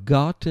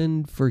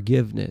forgotten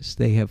forgiveness.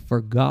 They have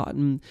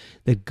forgotten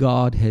that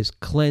God has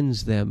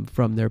cleansed them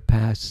from their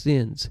past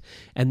sins.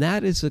 And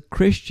that is a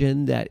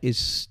Christian that is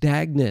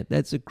stagnant.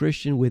 That's a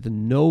Christian with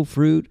no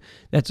fruit.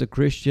 That's a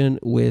Christian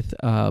with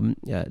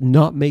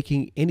not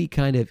making any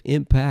kind of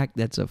impact.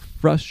 That's a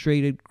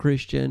frustrated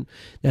Christian.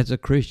 That's a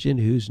Christian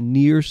who's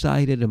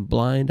nearsighted and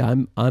blind.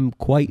 I'm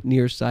quite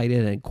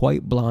nearsighted and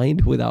quite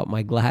blind without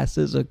my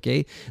glasses,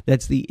 okay?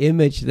 That's the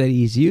image that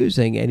he's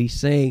using, and he's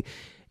saying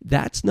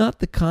that's not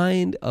the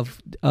kind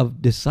of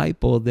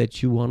disciple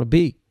that you want to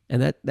be.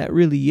 And that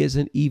really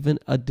isn't even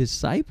a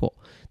disciple.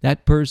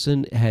 That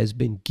person has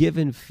been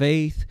given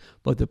faith,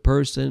 but the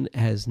person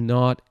has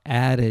not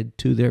added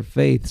to their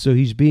faith. So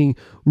he's being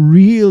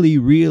really,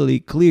 really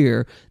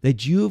clear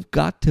that you've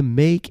got to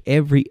make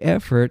every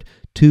effort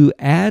to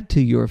add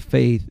to your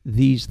faith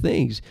these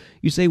things.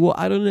 You say, well,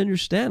 I don't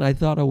understand. I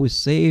thought I was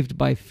saved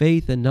by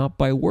faith and not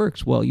by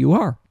works. Well, you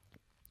are.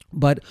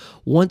 But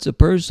once a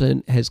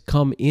person has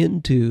come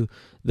into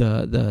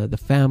the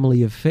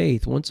family of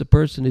faith, once a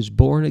person is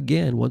born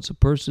again, once a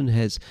person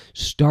has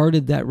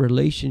started that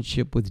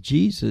relationship with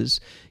Jesus,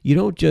 you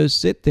don't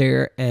just sit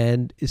there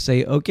and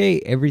say,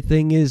 okay,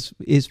 everything is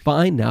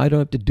fine now. I don't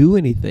have to do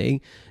anything.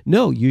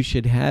 No, you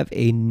should have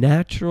a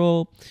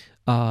natural,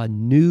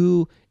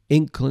 new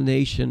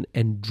inclination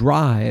and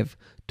drive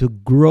to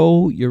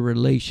grow your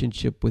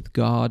relationship with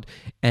God.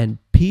 And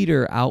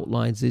Peter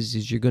outlines this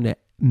as you're going to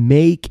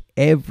make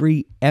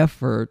every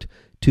effort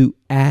to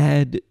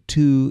add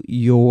to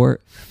your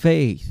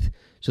faith.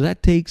 So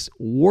that takes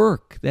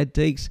work. That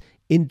takes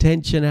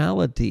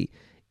intentionality.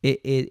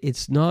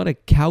 It's not a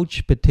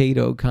couch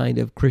potato kind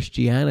of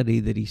Christianity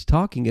that he's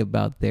talking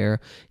about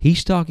there.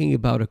 He's talking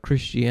about a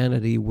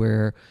Christianity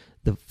where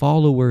the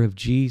follower of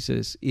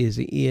Jesus is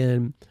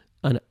in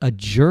a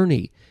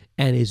journey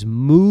and is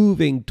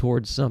moving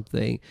towards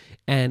something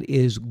and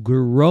is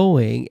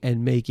growing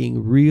and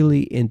making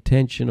really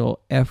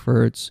intentional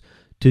efforts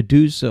to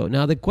do so.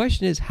 Now, the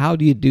question is, how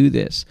do you do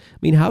this? I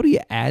mean, how do you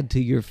add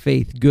to your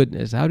faith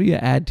goodness? How do you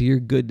add to your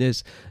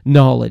goodness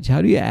knowledge?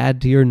 How do you add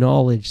to your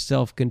knowledge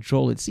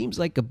self-control? It seems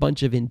like a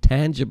bunch of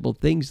intangible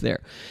things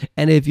there.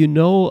 And if you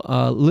know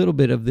a little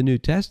bit of the New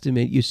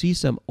Testament, you see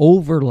some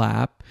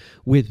overlap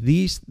with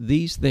these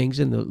things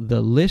in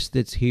the list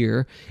that's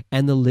here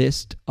and the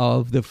list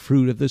of the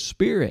fruit of the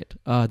Spirit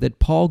that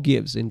Paul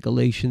gives in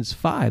Galatians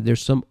 5.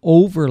 There's some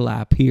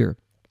overlap here.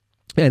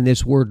 And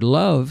this word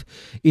love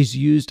is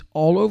used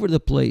all over the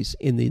place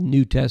in the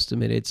New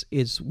Testament.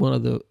 It's one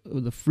of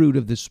the fruit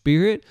of the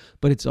Spirit,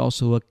 but it's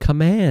also a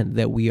command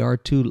that we are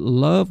to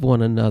love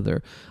one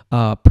another.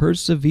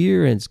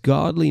 Perseverance,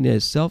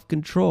 godliness,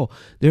 self-control.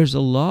 There's a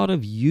lot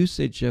of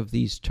usage of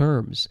these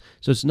terms.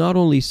 So it's not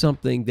only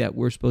something that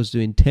we're supposed to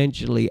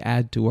intentionally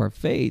add to our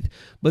faith,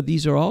 but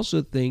these are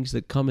also things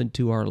that come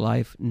into our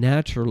life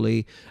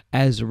naturally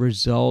as a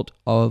result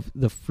of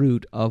the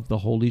fruit of the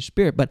Holy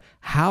Spirit. But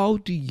how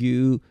do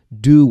you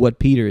do what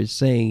Peter is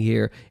saying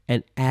here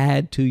and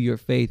add to your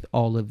faith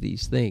all of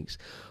these things?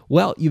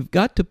 Well, you've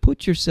got to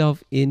put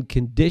yourself in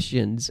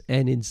conditions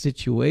and in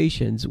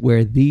situations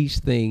where these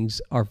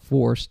things are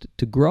forced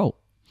to grow.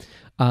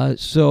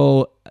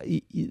 So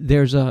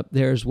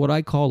there's what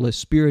I call a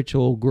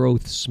spiritual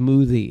growth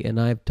smoothie, and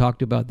I've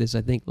talked about this,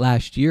 I think,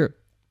 last year.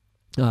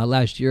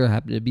 Last year, I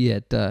happened to be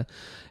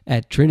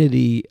at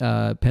Trinity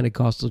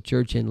Pentecostal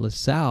Church in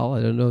LaSalle.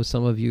 I don't know,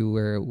 some of you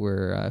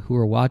who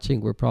are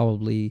watching were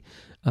probably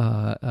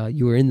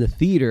you were in the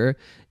theater,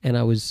 and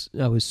I was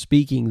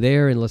speaking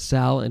there in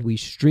LaSalle, and we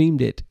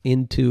streamed it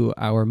into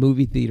our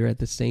movie theater at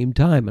the same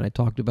time. And I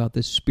talked about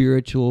this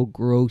spiritual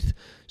growth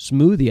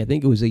smoothie. I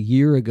think it was a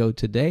year ago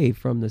today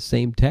from the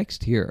same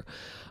text here.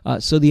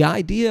 So the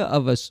idea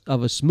of a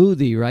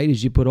smoothie, right,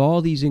 is you put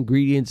all these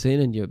ingredients in,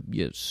 and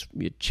you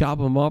chop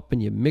them up,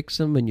 and you mix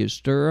them, and you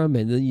stir them,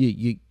 and then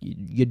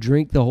you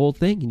drink the whole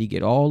thing, and you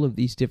get all of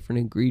these different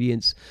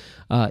ingredients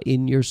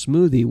in your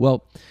smoothie.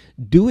 Well,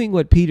 doing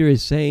what Peter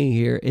is saying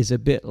here is a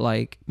bit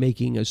like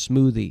making a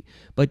smoothie,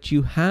 but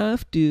you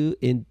have to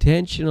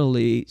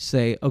intentionally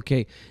say,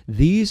 okay,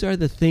 these are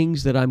the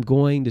things that I'm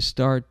going to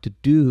start to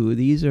do.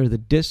 These are the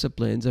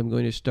disciplines I'm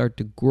going to start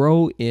to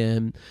grow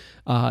in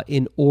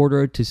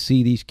order to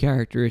see these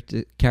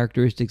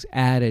characteristics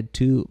added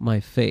to my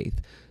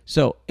faith.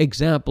 So,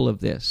 example of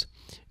this,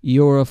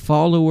 you're a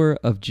follower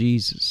of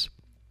Jesus.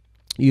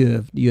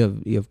 You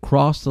have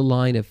crossed the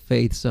line of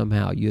faith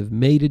somehow. You have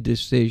made a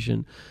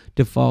decision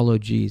to follow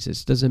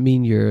Jesus. Doesn't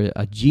mean you're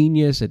a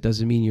genius. It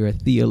doesn't mean you're a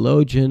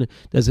theologian.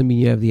 Doesn't mean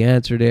you have the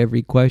answer to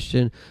every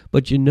question.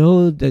 But you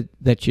know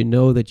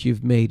that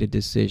you've made a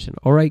decision.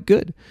 All right,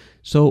 good.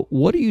 So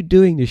what are you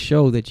doing to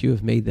show that you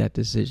have made that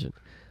decision?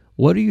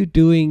 What are you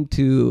doing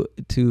to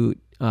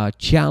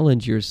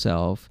challenge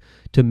yourself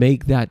to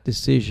make that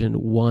decision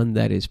one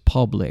that is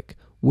public,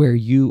 where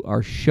you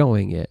are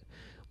showing it?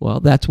 Well,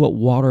 that's what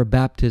water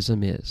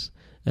baptism is.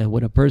 And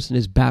when a person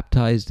is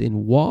baptized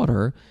in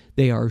water,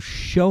 they are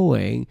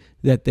showing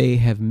that they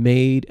have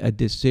made a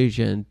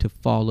decision to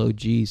follow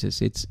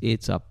Jesus.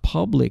 It's a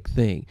public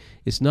thing.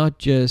 It's not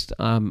just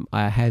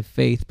I have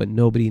faith but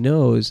nobody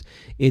knows.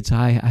 It's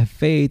I have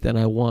faith and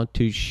I want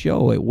to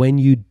show it. When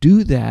you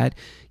do that,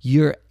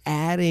 you're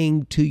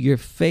adding to your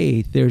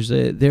faith. There's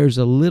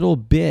a little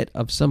bit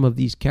of some of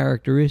these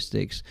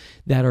characteristics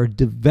that are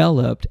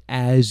developed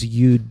as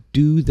you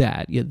do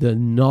that. The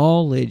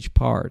knowledge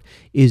part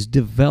is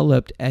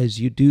developed as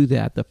you do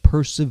that. The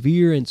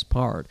perseverance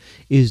part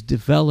is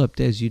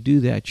developed as you do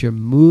that. You're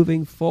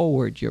moving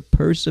forward. You're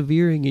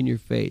persevering in your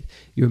faith.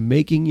 You're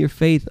making your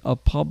faith a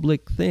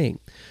public thing.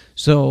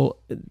 So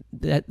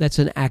that's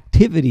an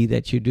activity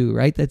that you do,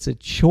 right? That's a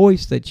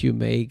choice that you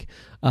make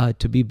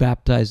to be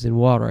baptized in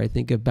water. I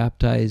think I've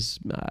baptized,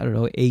 I don't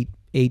know,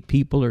 eight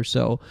people or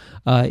so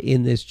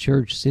in this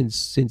church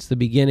since the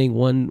beginning.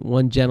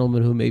 One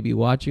gentleman who may be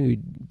watching, we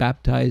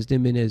baptized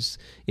him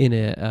in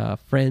a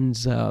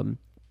friend's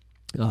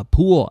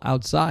pool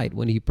outside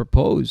when he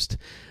proposed.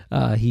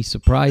 He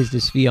surprised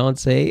his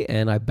fiancée,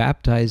 and I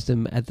baptized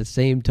him at the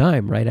same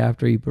time right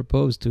after he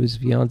proposed to his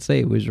fiancée.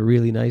 It was a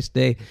really nice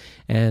day,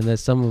 and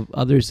some of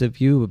others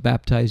of you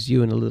baptized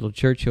you in a little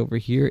church over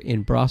here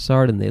in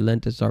Brossard, and they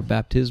lent us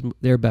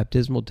their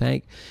baptismal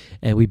tank,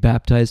 and we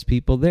baptized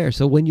people there.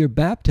 So when you're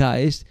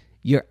baptized,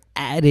 you're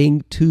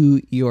adding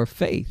to your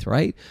faith,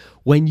 right?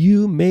 When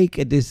you make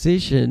a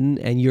decision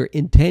and you're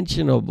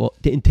intentional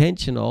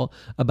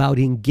about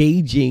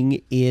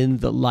engaging in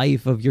the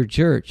life of your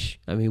church.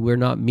 I mean, we're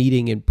not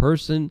meeting in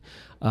person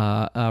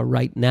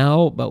right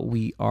now, but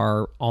we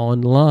are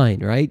online,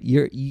 right?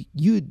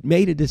 You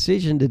made a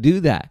decision to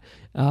do that.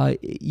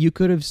 You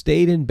could have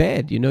stayed in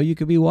bed. You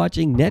could be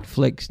watching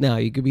Netflix now.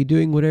 You could be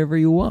doing whatever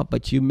you want,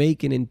 but you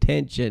make an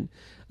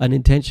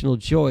intentional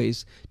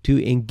choice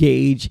to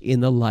engage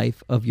in the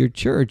life of your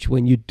church.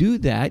 When you do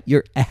that,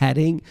 you're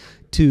adding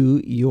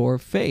to your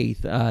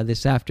faith.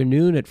 This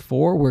afternoon at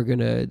 4, we're going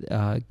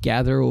to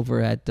gather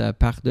over at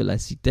Parc de la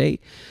Cité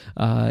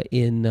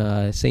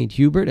in St.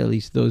 Hubert, at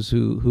least those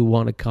who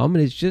want to come.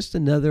 And it's just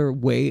another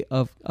way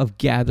of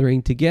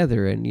gathering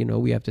together. And,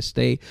 we have to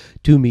stay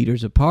 2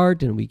 meters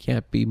apart, and we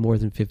can't be more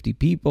than 50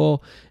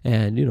 people.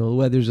 And, the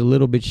weather's a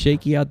little bit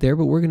shaky out there,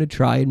 but we're going to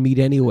try and meet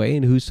anyway,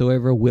 and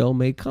whosoever will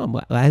may come.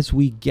 As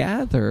we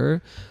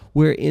gather,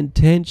 we're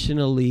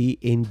intentionally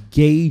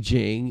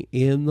engaging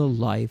in the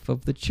life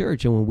of the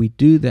church. And when we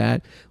do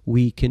that,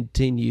 we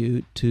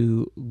continue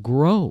to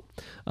grow.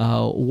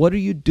 What are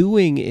you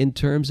doing in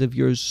terms of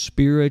your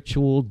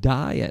spiritual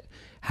diet?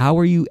 How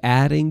are you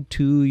adding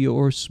to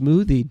your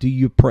smoothie? Do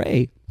you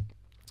pray?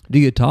 Do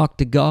you talk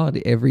to God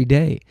every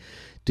day?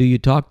 Do you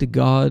talk to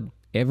God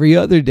every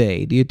other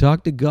day? Do you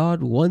talk to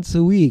God once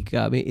a week?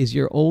 I mean, is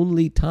your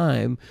only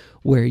time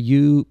where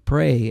you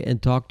pray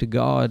and talk to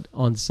God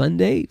on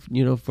Sunday,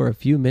 for a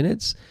few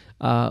minutes?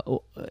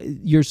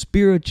 Your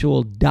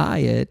spiritual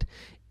diet,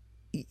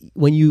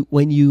 when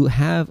you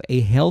have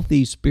a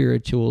healthy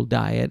spiritual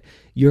diet,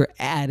 you're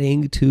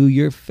adding to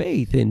your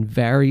faith in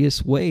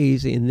various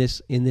ways in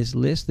this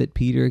list that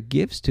Peter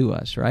gives to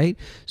us, right?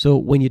 So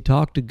when you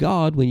talk to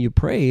God, when you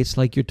pray, it's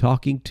like you're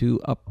talking to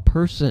a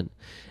person.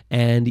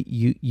 And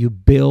you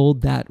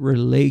build that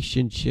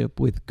relationship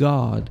with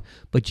God,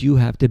 but you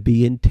have to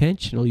be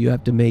intentional. You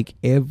have to make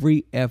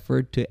every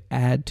effort to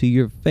add to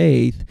your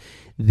faith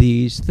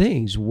these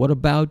things. What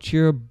about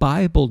your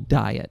Bible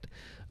diet?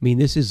 I mean,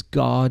 this is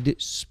God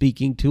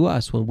speaking to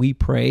us. When we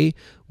pray,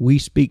 we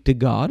speak to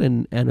God,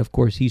 and of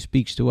course, He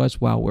speaks to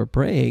us while we're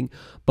praying.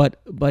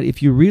 But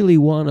if you really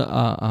want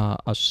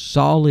a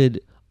solid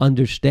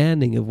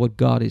understanding of what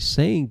God is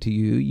saying to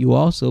you, you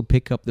also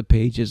pick up the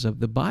pages of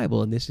the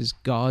Bible, and this is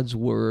God's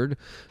word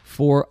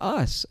for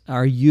us.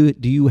 Do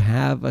you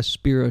have a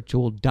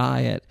spiritual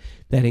diet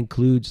that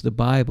includes the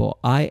Bible?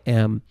 I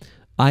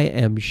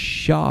am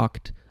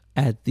shocked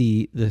at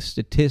the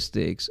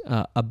statistics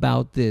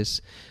about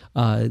this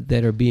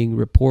that are being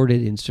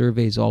reported in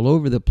surveys all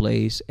over the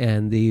place,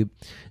 and the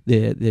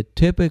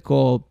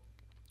typical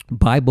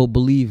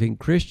Bible-believing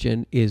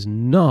Christian is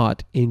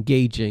not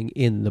engaging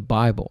in the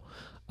Bible.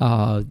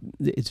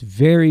 It's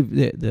very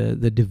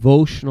the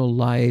devotional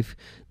life,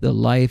 the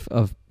life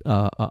of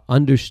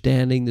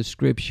understanding the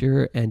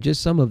Scripture, and just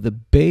some of the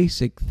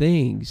basic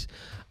things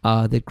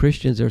that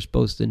Christians are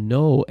supposed to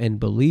know and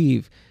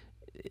believe.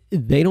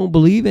 They don't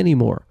believe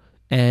anymore,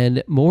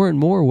 and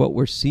more what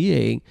we're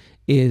seeing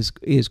is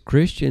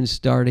Christians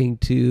starting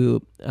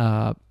to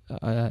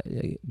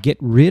get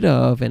rid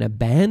of and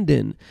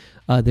abandon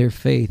their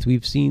faith.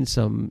 We've seen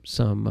some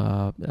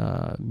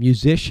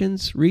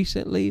musicians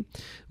recently.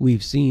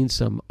 We've seen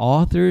some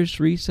authors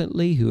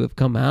recently who have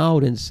come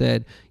out and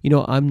said,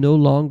 I'm no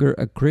longer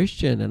a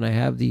Christian, and I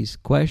have these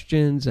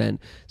questions, and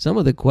some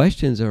of the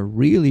questions are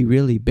really,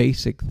 really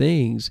basic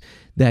things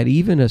that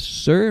even a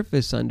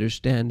surface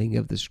understanding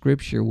of the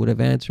Scripture would have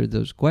answered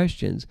those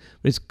questions.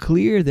 But it's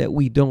clear that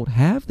we don't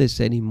have this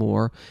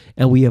anymore,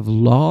 and we have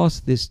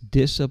lost this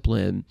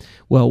discipline.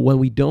 Well, when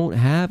we don't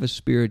have a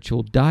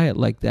spiritual diet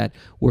like that,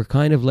 we're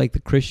kind of like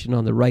the Christian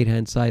on the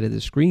right-hand side of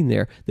the screen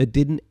there that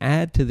didn't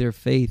add to their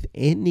faith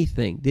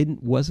anything,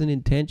 wasn't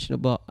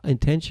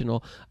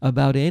intentional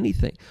about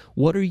anything.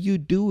 What are you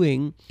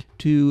doing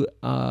to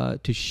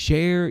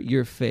share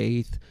your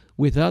faith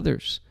with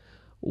others?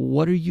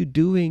 What are you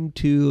doing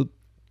to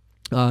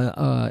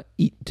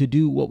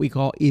do what we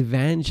call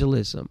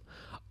evangelism?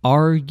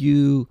 Are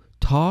you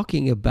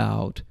talking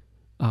about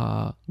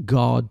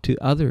God to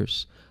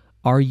others?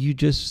 Are you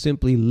just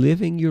simply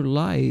living your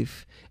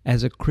life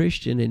as a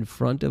Christian in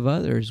front of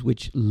others,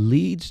 which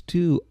leads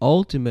to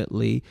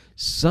ultimately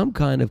some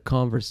kind of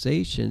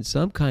conversation,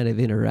 some kind of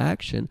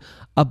interaction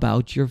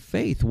about your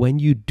faith? When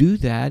you do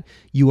that,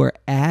 you are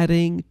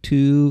adding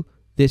to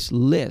this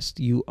list.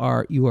 You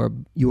are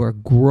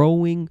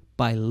growing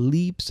by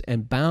leaps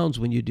and bounds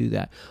when you do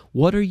that.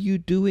 What are you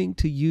doing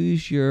to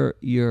use your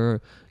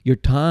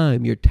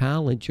time, your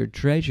talent, your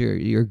treasure,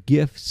 your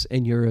gifts,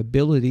 and your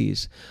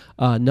abilities?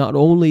 Not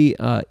only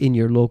in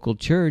your local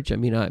church. I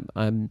mean,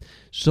 I'm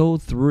so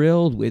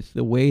thrilled with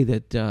the way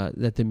that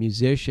the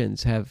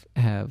musicians have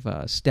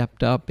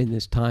stepped up in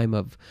this time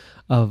of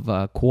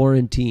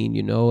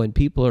quarantine. And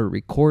people are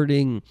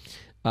recording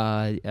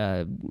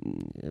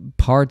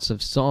parts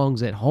of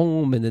songs at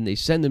home, and then they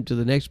send them to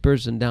the next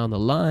person down the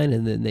line,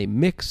 and then they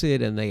mix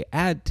it and they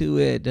add to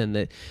it,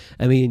 and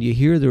you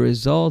hear the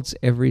results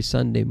every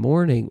Sunday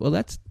morning. Well,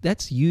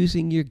 that's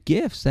using your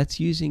gifts, that's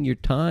using your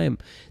time,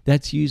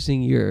 that's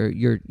using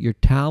your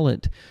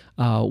talent.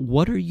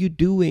 What are you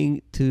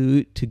doing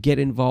to get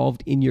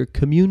involved in your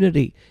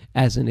community,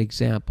 as an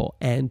example,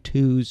 and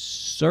to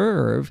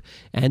serve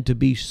and to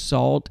be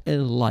salt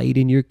and light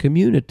in your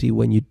community?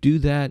 When you do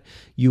that,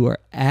 you are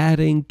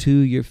adding to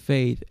your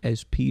faith,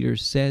 as Peter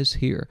says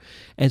here.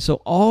 And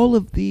so all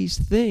of these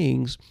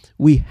things,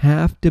 we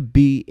have to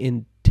be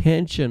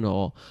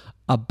intentional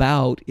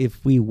about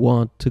if we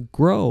want to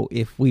grow,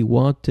 if we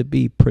want to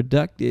be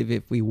productive,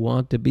 if we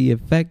want to be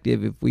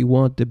effective, if we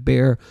want to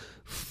bear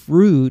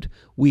fruit.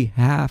 We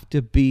have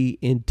to be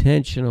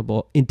intentional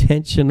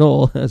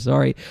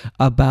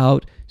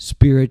about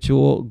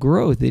spiritual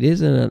growth. It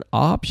isn't an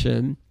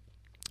option.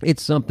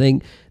 It's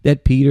something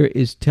that Peter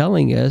is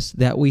telling us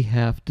that we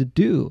have to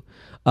do.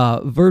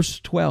 Verse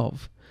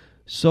 12,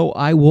 so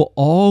I will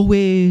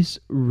always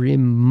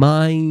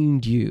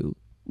remind you.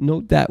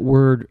 Note that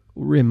word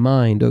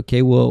remind,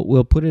 okay?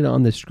 We'll put it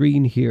on the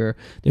screen here.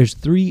 There's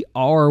 3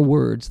 R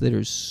words that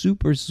are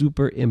super,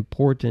 super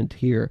important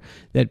here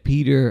that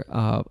Peter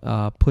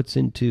puts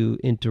into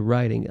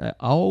writing. I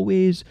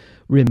always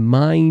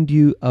remind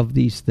you of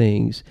these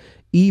things,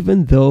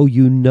 even though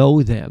you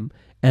know them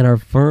and are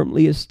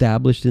firmly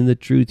established in the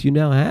truth you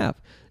now have.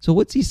 So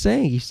what's he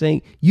saying? He's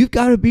saying you've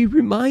got to be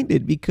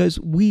reminded, because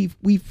we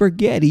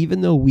forget.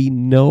 Even though we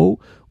know,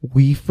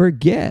 we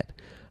forget.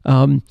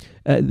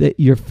 That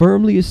you're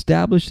firmly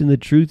established in the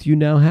truth you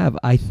now have.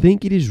 I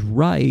think it is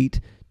right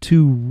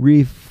to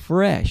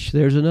refresh.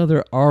 There's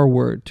another R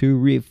word, to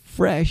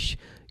refresh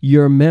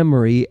your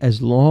memory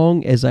as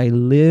long as I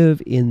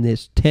live in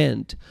this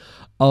tent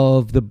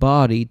of the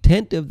body.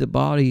 Tent of the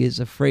body is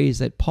a phrase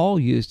that Paul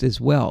used as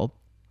well.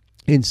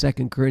 In 2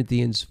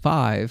 Corinthians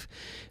 5,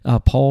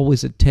 Paul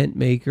was a tent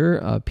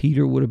maker.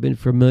 Peter would have been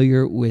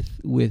familiar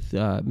with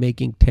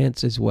making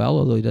tents as well,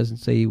 although he doesn't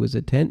say he was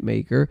a tent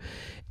maker.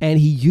 And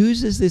he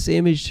uses this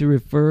image to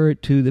refer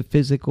to the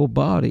physical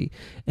body.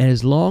 And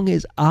as long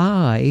as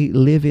I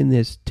live in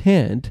this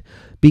tent,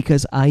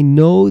 because I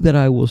know that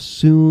I will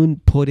soon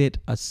put it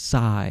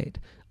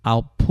aside,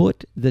 I'll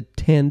put the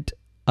tent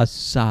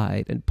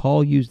aside. And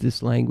Paul used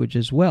this language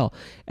as well,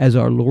 as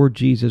our Lord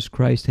Jesus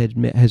Christ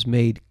has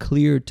made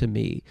clear to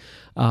me.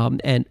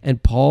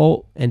 And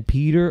Paul and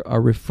Peter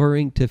are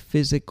referring to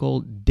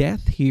physical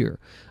death here.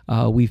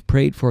 We've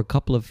prayed for a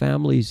couple of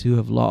families who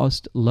have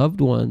lost loved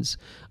ones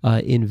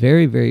in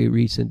very, very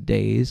recent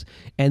days.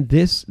 And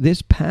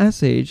this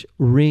passage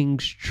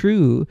rings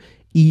true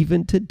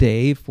even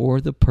today for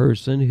the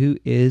person who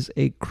is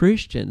a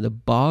Christian. The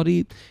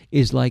body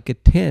is like a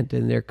tent,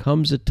 and there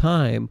comes a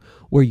time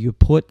where you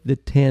put the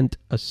tent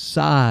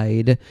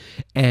aside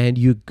and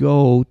you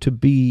go to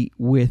be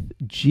with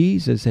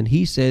Jesus. And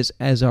he says,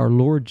 as our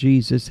Lord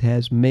Jesus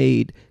has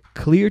made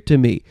clear to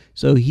me.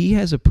 So he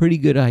has a pretty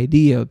good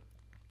idea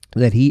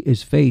that he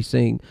is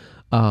facing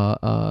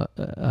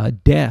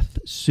death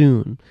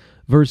soon.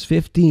 Verse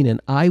 15, and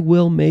I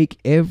will make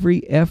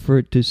every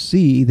effort to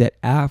see that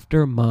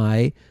after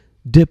my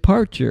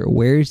departure.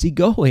 Where is he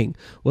going?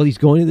 Well, he's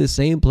going to the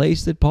same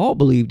place that Paul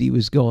believed he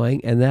was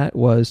going, and that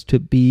was to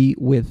be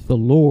with the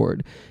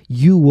Lord.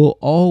 You will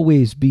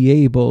always be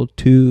able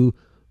to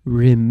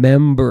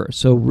remember.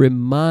 So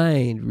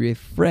remind,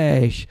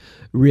 refresh,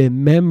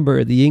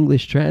 remember. The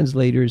English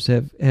translators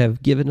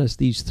have given us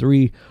these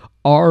 3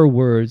 R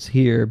words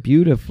here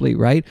beautifully,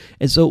 right?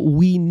 And so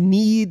we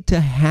need to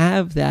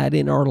have that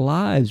in our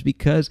lives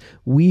because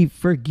we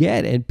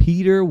forget. And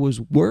Peter was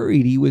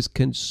worried. He was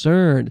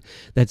concerned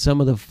that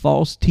some of the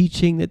false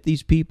teaching that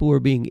these people were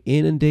being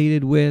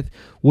inundated with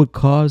would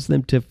cause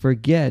them to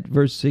forget.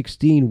 Verse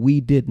 16,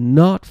 we did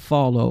not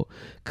follow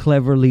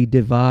cleverly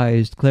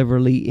devised,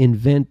 cleverly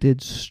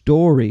invented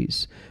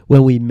stories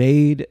when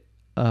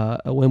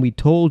we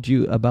told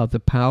you about the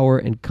power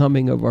and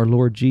coming of our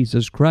Lord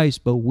Jesus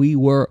Christ, but we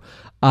were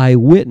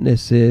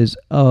eyewitnesses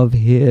of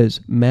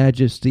his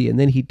majesty. And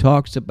then he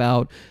talks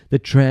about the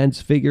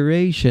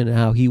transfiguration,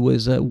 how he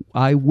was an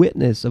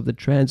eyewitness of the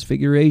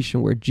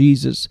transfiguration where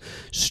Jesus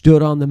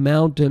stood on the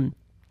mountain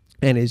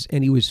and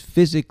he was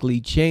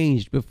physically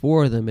changed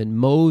before them, and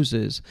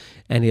Moses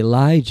and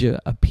Elijah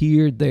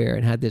appeared there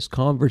and had this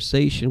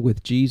conversation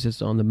with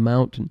Jesus on the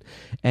mountain,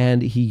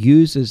 and he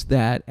uses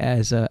that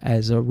as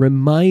a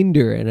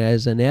reminder and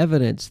as an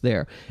evidence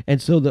there.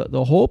 And so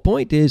the whole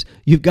point is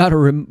you've got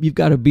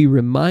to be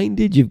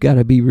reminded, you've got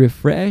to be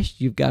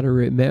refreshed, you've got to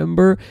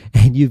remember,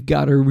 and you've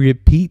got to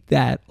repeat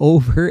that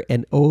over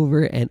and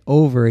over and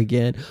over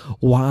again.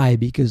 Why?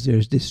 Because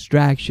there's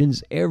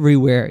distractions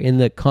everywhere. In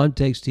the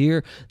context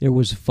here, there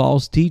was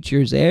false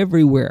teachers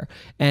everywhere,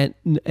 and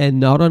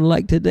not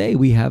unlike today,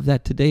 we have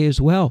that today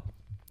as well.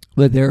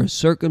 But there are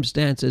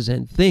circumstances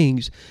and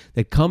things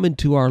that come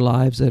into our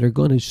lives that are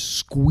going to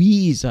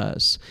squeeze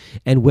us.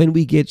 And when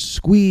we get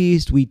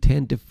squeezed, we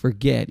tend to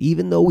forget.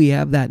 Even though we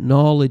have that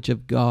knowledge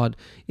of God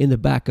in the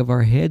back of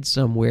our head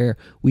somewhere,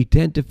 we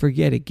tend to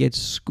forget. It gets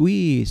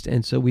squeezed.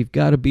 And so we've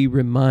got to be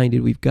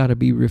reminded. We've got to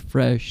be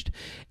refreshed.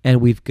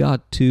 And we've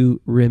got to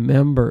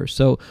remember.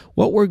 So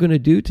what we're going to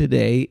do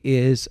today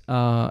is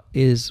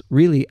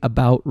really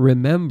about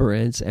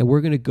remembrance. And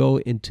we're going to go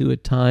into a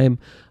time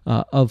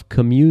of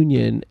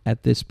communion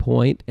at this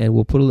point, and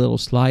we'll put a little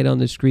slide on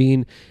the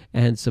screen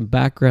and some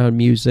background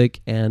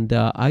music. And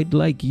I'd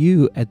like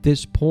you at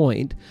this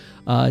point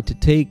to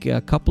take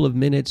a couple of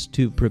minutes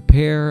to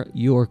prepare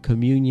your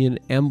communion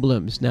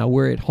emblems. Now,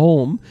 we're at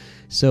home,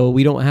 so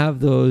we don't have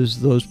those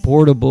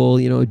portable,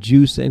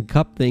 juice and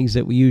cup things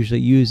that we usually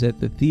use at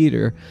the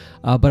theater.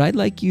 But I'd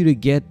like you to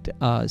get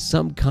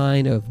some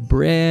kind of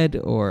bread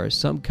or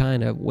some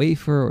kind of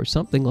wafer or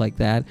something like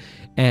that,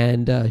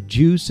 and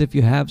juice if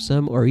you have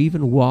some, or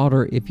even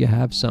water if you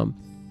have some.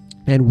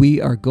 And we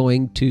are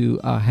going to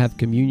have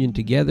communion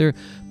together.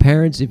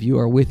 Parents, if you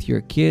are with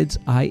your kids,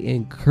 I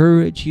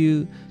encourage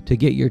you to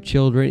get your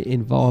children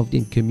involved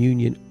in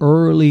communion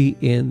early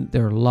in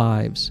their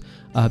lives,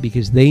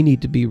 because they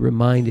need to be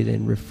reminded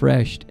and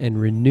refreshed and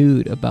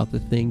renewed about the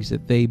things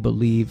that they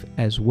believe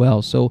as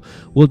well. So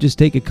we'll just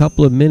take a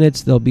couple of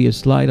minutes. There'll be a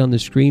slide on the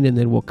screen, and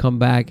then we'll come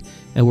back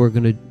and we're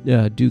going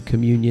to do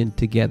communion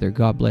together.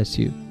 God bless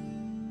you.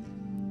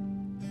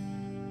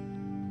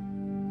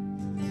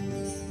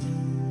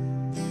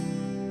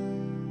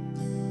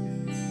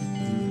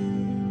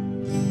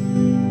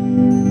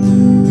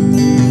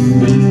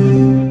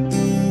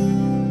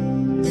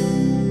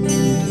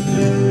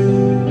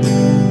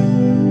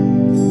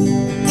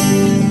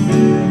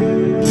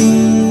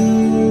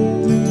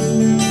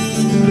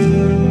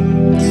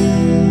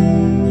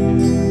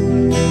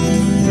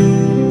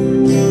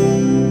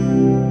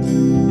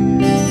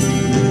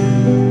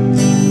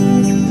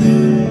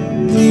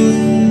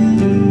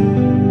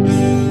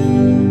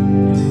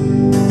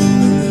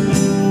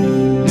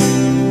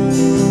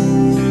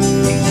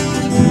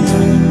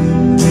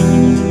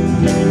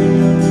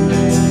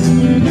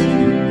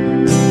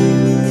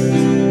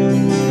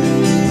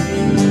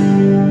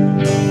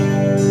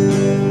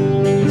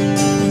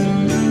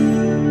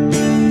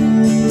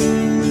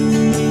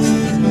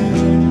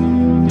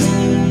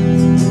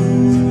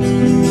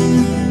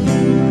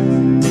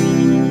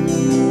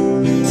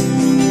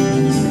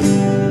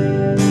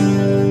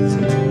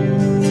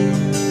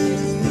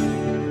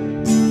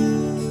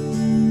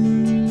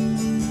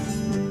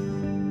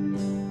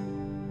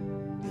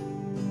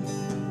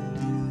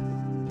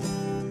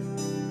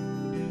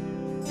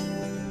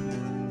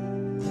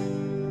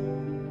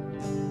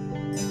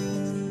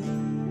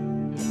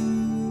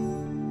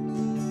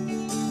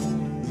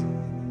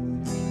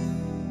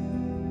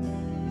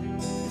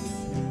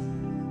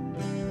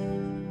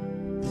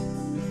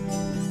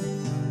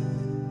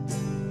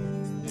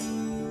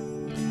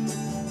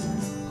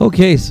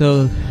 Okay,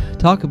 so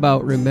talk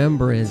about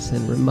remembrance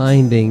and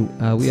reminding.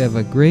 We have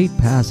a great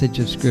passage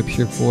of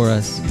Scripture for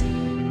us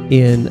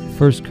in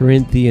 1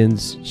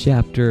 Corinthians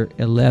chapter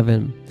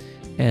 11.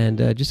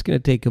 And just going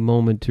to take a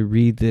moment to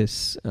read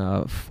this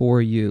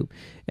for you.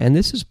 And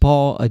this is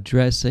Paul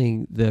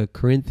addressing the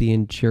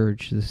Corinthian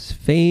church, this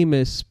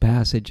famous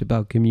passage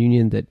about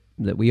communion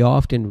that we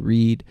often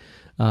read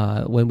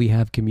when we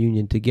have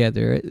communion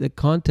together. The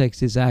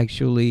context is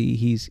actually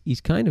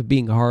he's kind of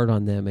being hard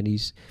on them, and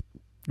he's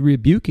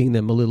rebuking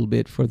them a little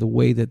bit for the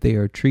way that they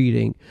are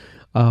treating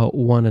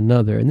one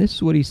another. And this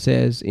is what he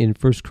says in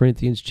 1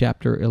 Corinthians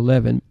chapter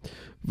 11,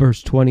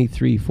 verse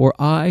 23. For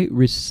I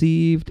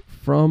received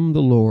from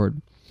the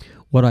Lord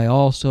what I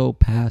also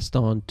passed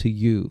on to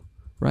you.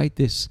 Right?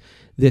 This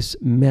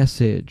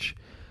message.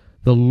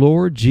 The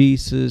Lord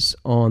Jesus,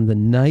 on the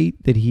night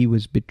that he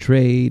was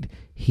betrayed,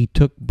 he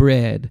took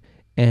bread,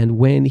 and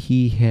when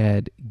he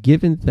had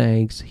given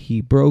thanks,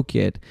 he broke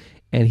it,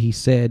 and he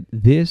said,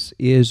 "This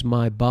is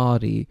my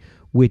body,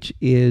 which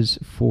is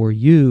for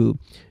you.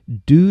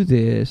 Do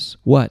this,"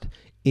 what?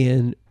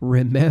 In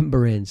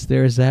remembrance.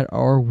 There's that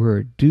R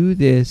word. Do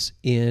this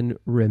in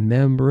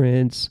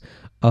remembrance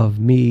of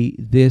me.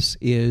 This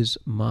is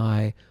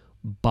my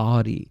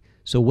body.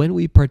 So when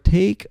we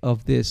partake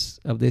of this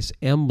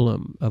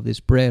emblem, of this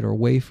bread or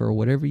wafer, or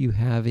whatever you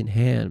have in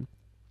hand,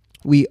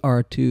 we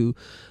are to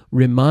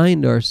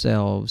remind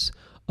ourselves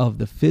of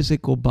the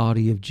physical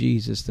body of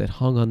Jesus that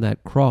hung on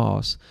that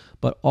cross,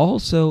 but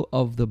also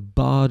of the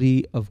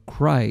body of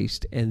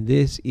Christ. And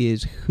this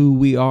is who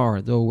we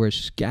are. Though we're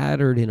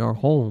scattered in our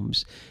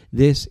homes,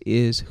 this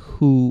is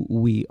who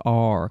we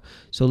are.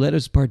 So let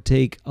us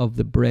partake of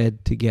the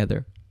bread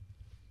together.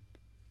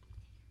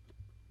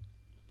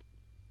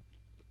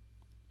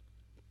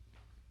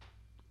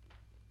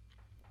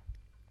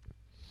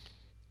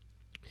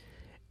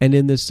 And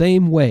in the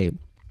same way,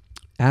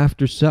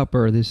 after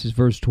supper, this is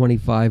verse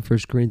 25, 1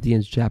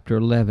 Corinthians chapter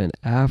 11.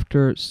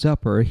 After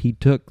supper, he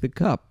took the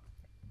cup,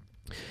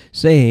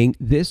 saying,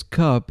 "This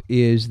cup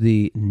is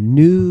the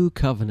new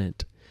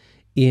covenant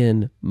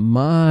in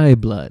my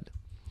blood.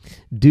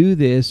 Do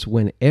this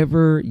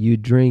whenever you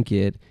drink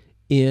it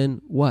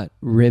in" what?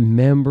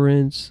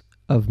 "Remembrance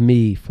of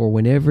me. For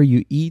whenever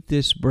you eat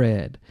this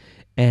bread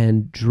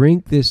and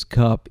drink this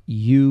cup,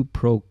 you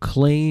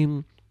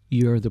proclaim,"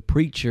 you're the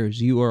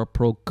preachers, you are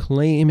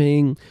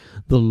proclaiming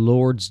the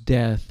Lord's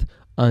death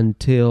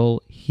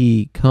until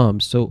he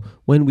comes. So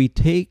when we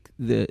take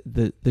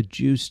the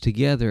juice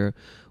together,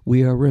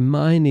 we are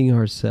reminding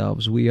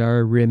ourselves, we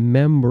are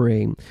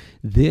remembering,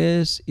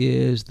 this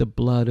is the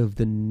blood of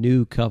the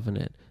new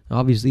covenant.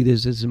 Obviously,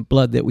 this isn't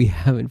blood that we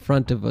have in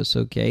front of us,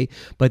 okay?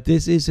 But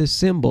this is a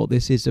symbol.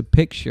 This is a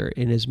picture.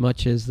 In as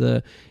much as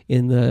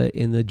in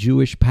the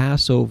Jewish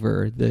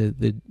Passover,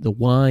 the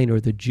wine or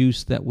the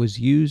juice that was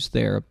used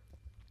there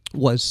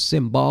was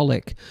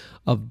symbolic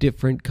of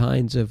different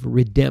kinds of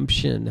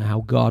redemption,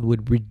 how God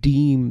would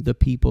redeem the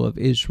people of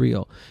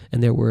Israel.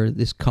 And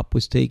this cup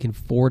was taken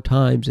 4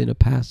 times in a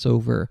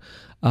Passover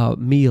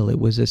meal. It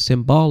was a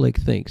symbolic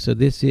thing. So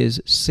this is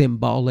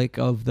symbolic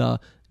of the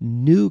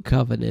new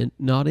covenant,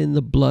 not in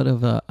the blood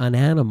of an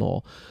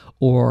animal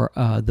or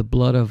the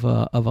blood of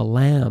a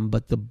lamb,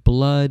 but the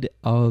blood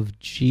of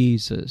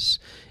Jesus.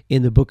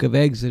 In the book of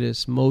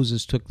Exodus,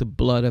 Moses took the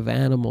blood of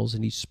animals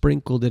and he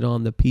sprinkled it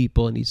on the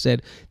people, and he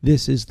said,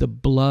 this is the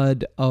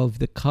blood of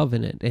the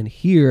covenant. And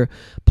here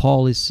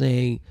Paul is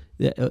saying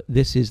that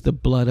this is the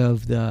blood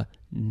of the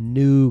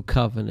new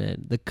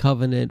covenant, the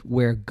covenant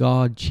where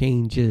God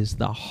changes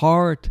the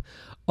heart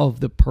of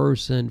the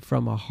person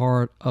from a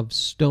heart of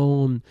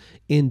stone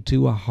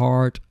into a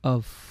heart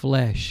of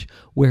flesh,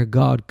 where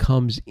God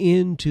comes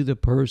into the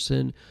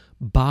person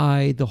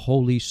by the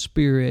Holy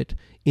Spirit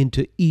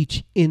into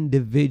each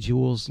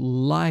individual's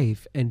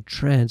life and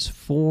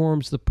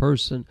transforms the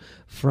person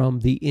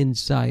from the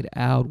inside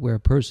out, where a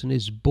person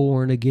is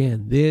born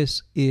again.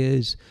 This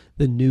is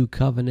the new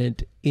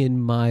covenant in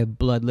my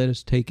blood. Let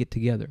us take it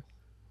together.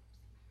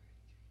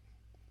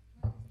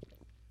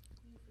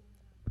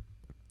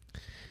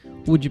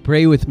 Would you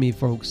pray with me,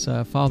 folks?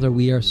 Father,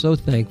 we are so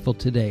thankful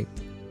today.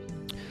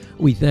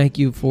 We thank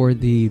you for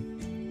the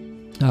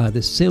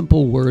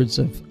simple words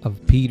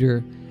of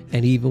Peter,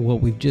 and even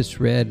what we've just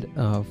read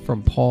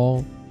from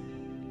Paul.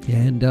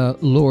 And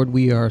Lord,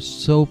 we are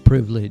so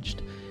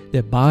privileged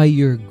that by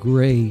your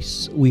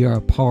grace we are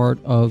a part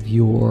of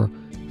your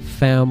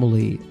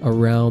family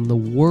around the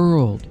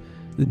world.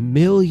 The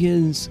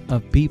millions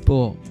of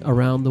people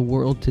around the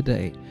world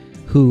today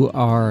who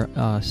are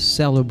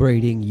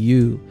celebrating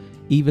you.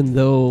 Even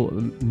though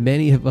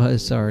many of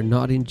us are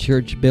not in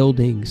church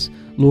buildings,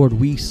 Lord,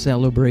 we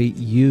celebrate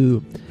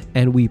you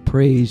and we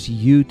praise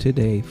you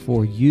today,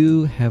 for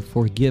you have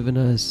forgiven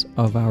us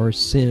of our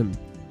sin,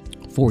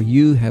 for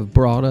you have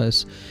brought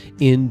us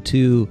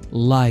into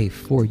life,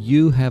 for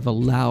you have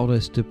allowed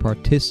us to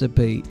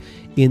participate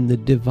in the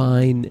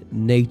divine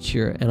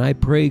nature. And I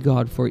pray,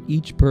 God, for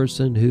each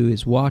person who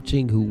is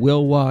watching, who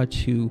will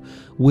watch, who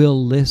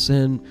will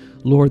listen,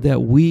 Lord,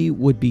 that we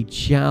would be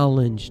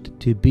challenged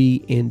to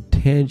be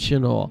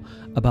intentional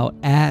about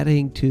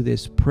adding to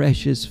this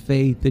precious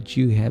faith that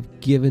you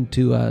have given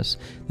to us,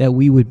 that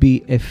we would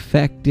be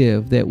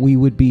effective, that we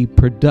would be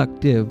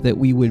productive, that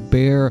we would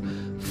bear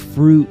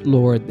fruit,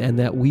 Lord, and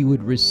that we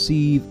would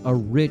receive a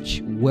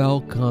rich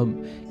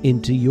welcome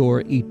into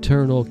your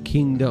eternal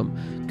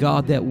kingdom.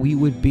 God, that we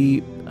would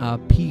be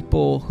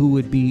people who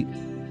would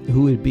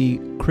be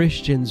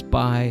Christians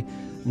by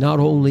not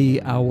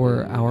only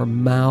our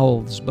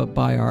mouths, but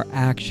by our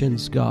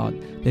actions, God,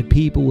 that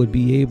people would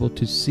be able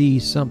to see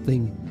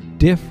something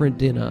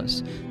different in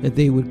us, that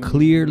they would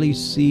clearly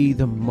see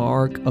the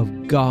mark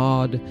of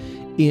God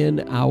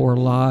in our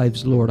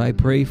lives, Lord. I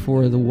pray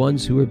for the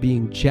ones who are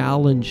being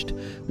challenged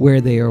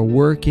where they are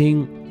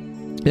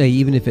working,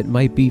 even if it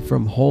might be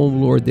from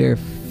home, Lord, their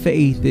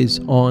faith is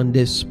on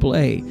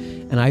display.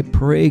 And I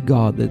pray,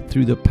 God, that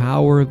through the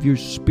power of your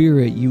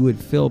Spirit, you would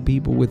fill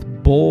people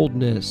with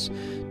boldness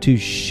to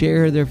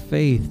share their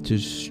faith, to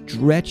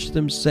stretch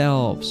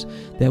themselves,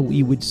 that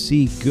we would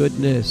see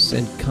goodness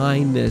and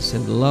kindness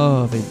and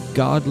love and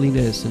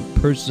godliness and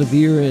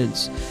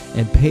perseverance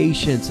and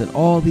patience and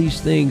all these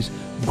things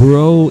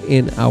grow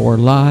in our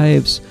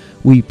lives.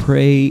 We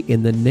pray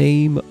in the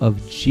name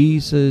of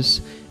Jesus,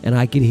 and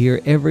I can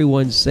hear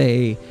everyone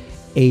say,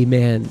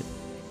 amen,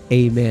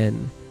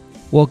 amen.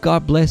 Well,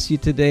 God bless you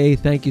today.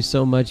 Thank you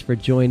so much for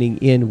joining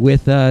in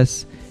with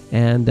us,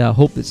 and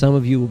hope that some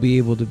of you will be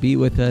able to be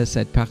with us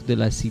at Parc de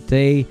la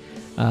Cité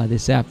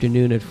this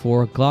afternoon at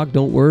 4 o'clock.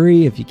 Don't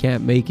worry, if you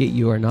can't make it,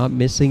 you are not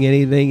missing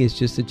anything. It's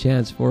just a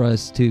chance for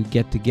us to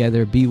get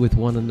together, be with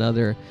one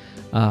another,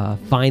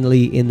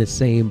 finally in the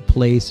same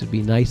place. It'd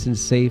be nice and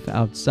safe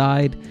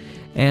outside.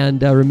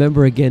 And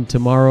remember, again,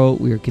 tomorrow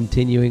we are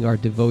continuing our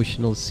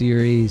devotional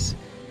series,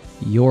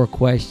 Your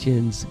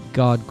Questions,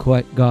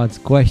 God's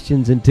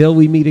Questions. Until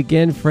we meet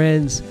again,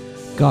 friends,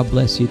 God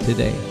bless you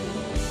today.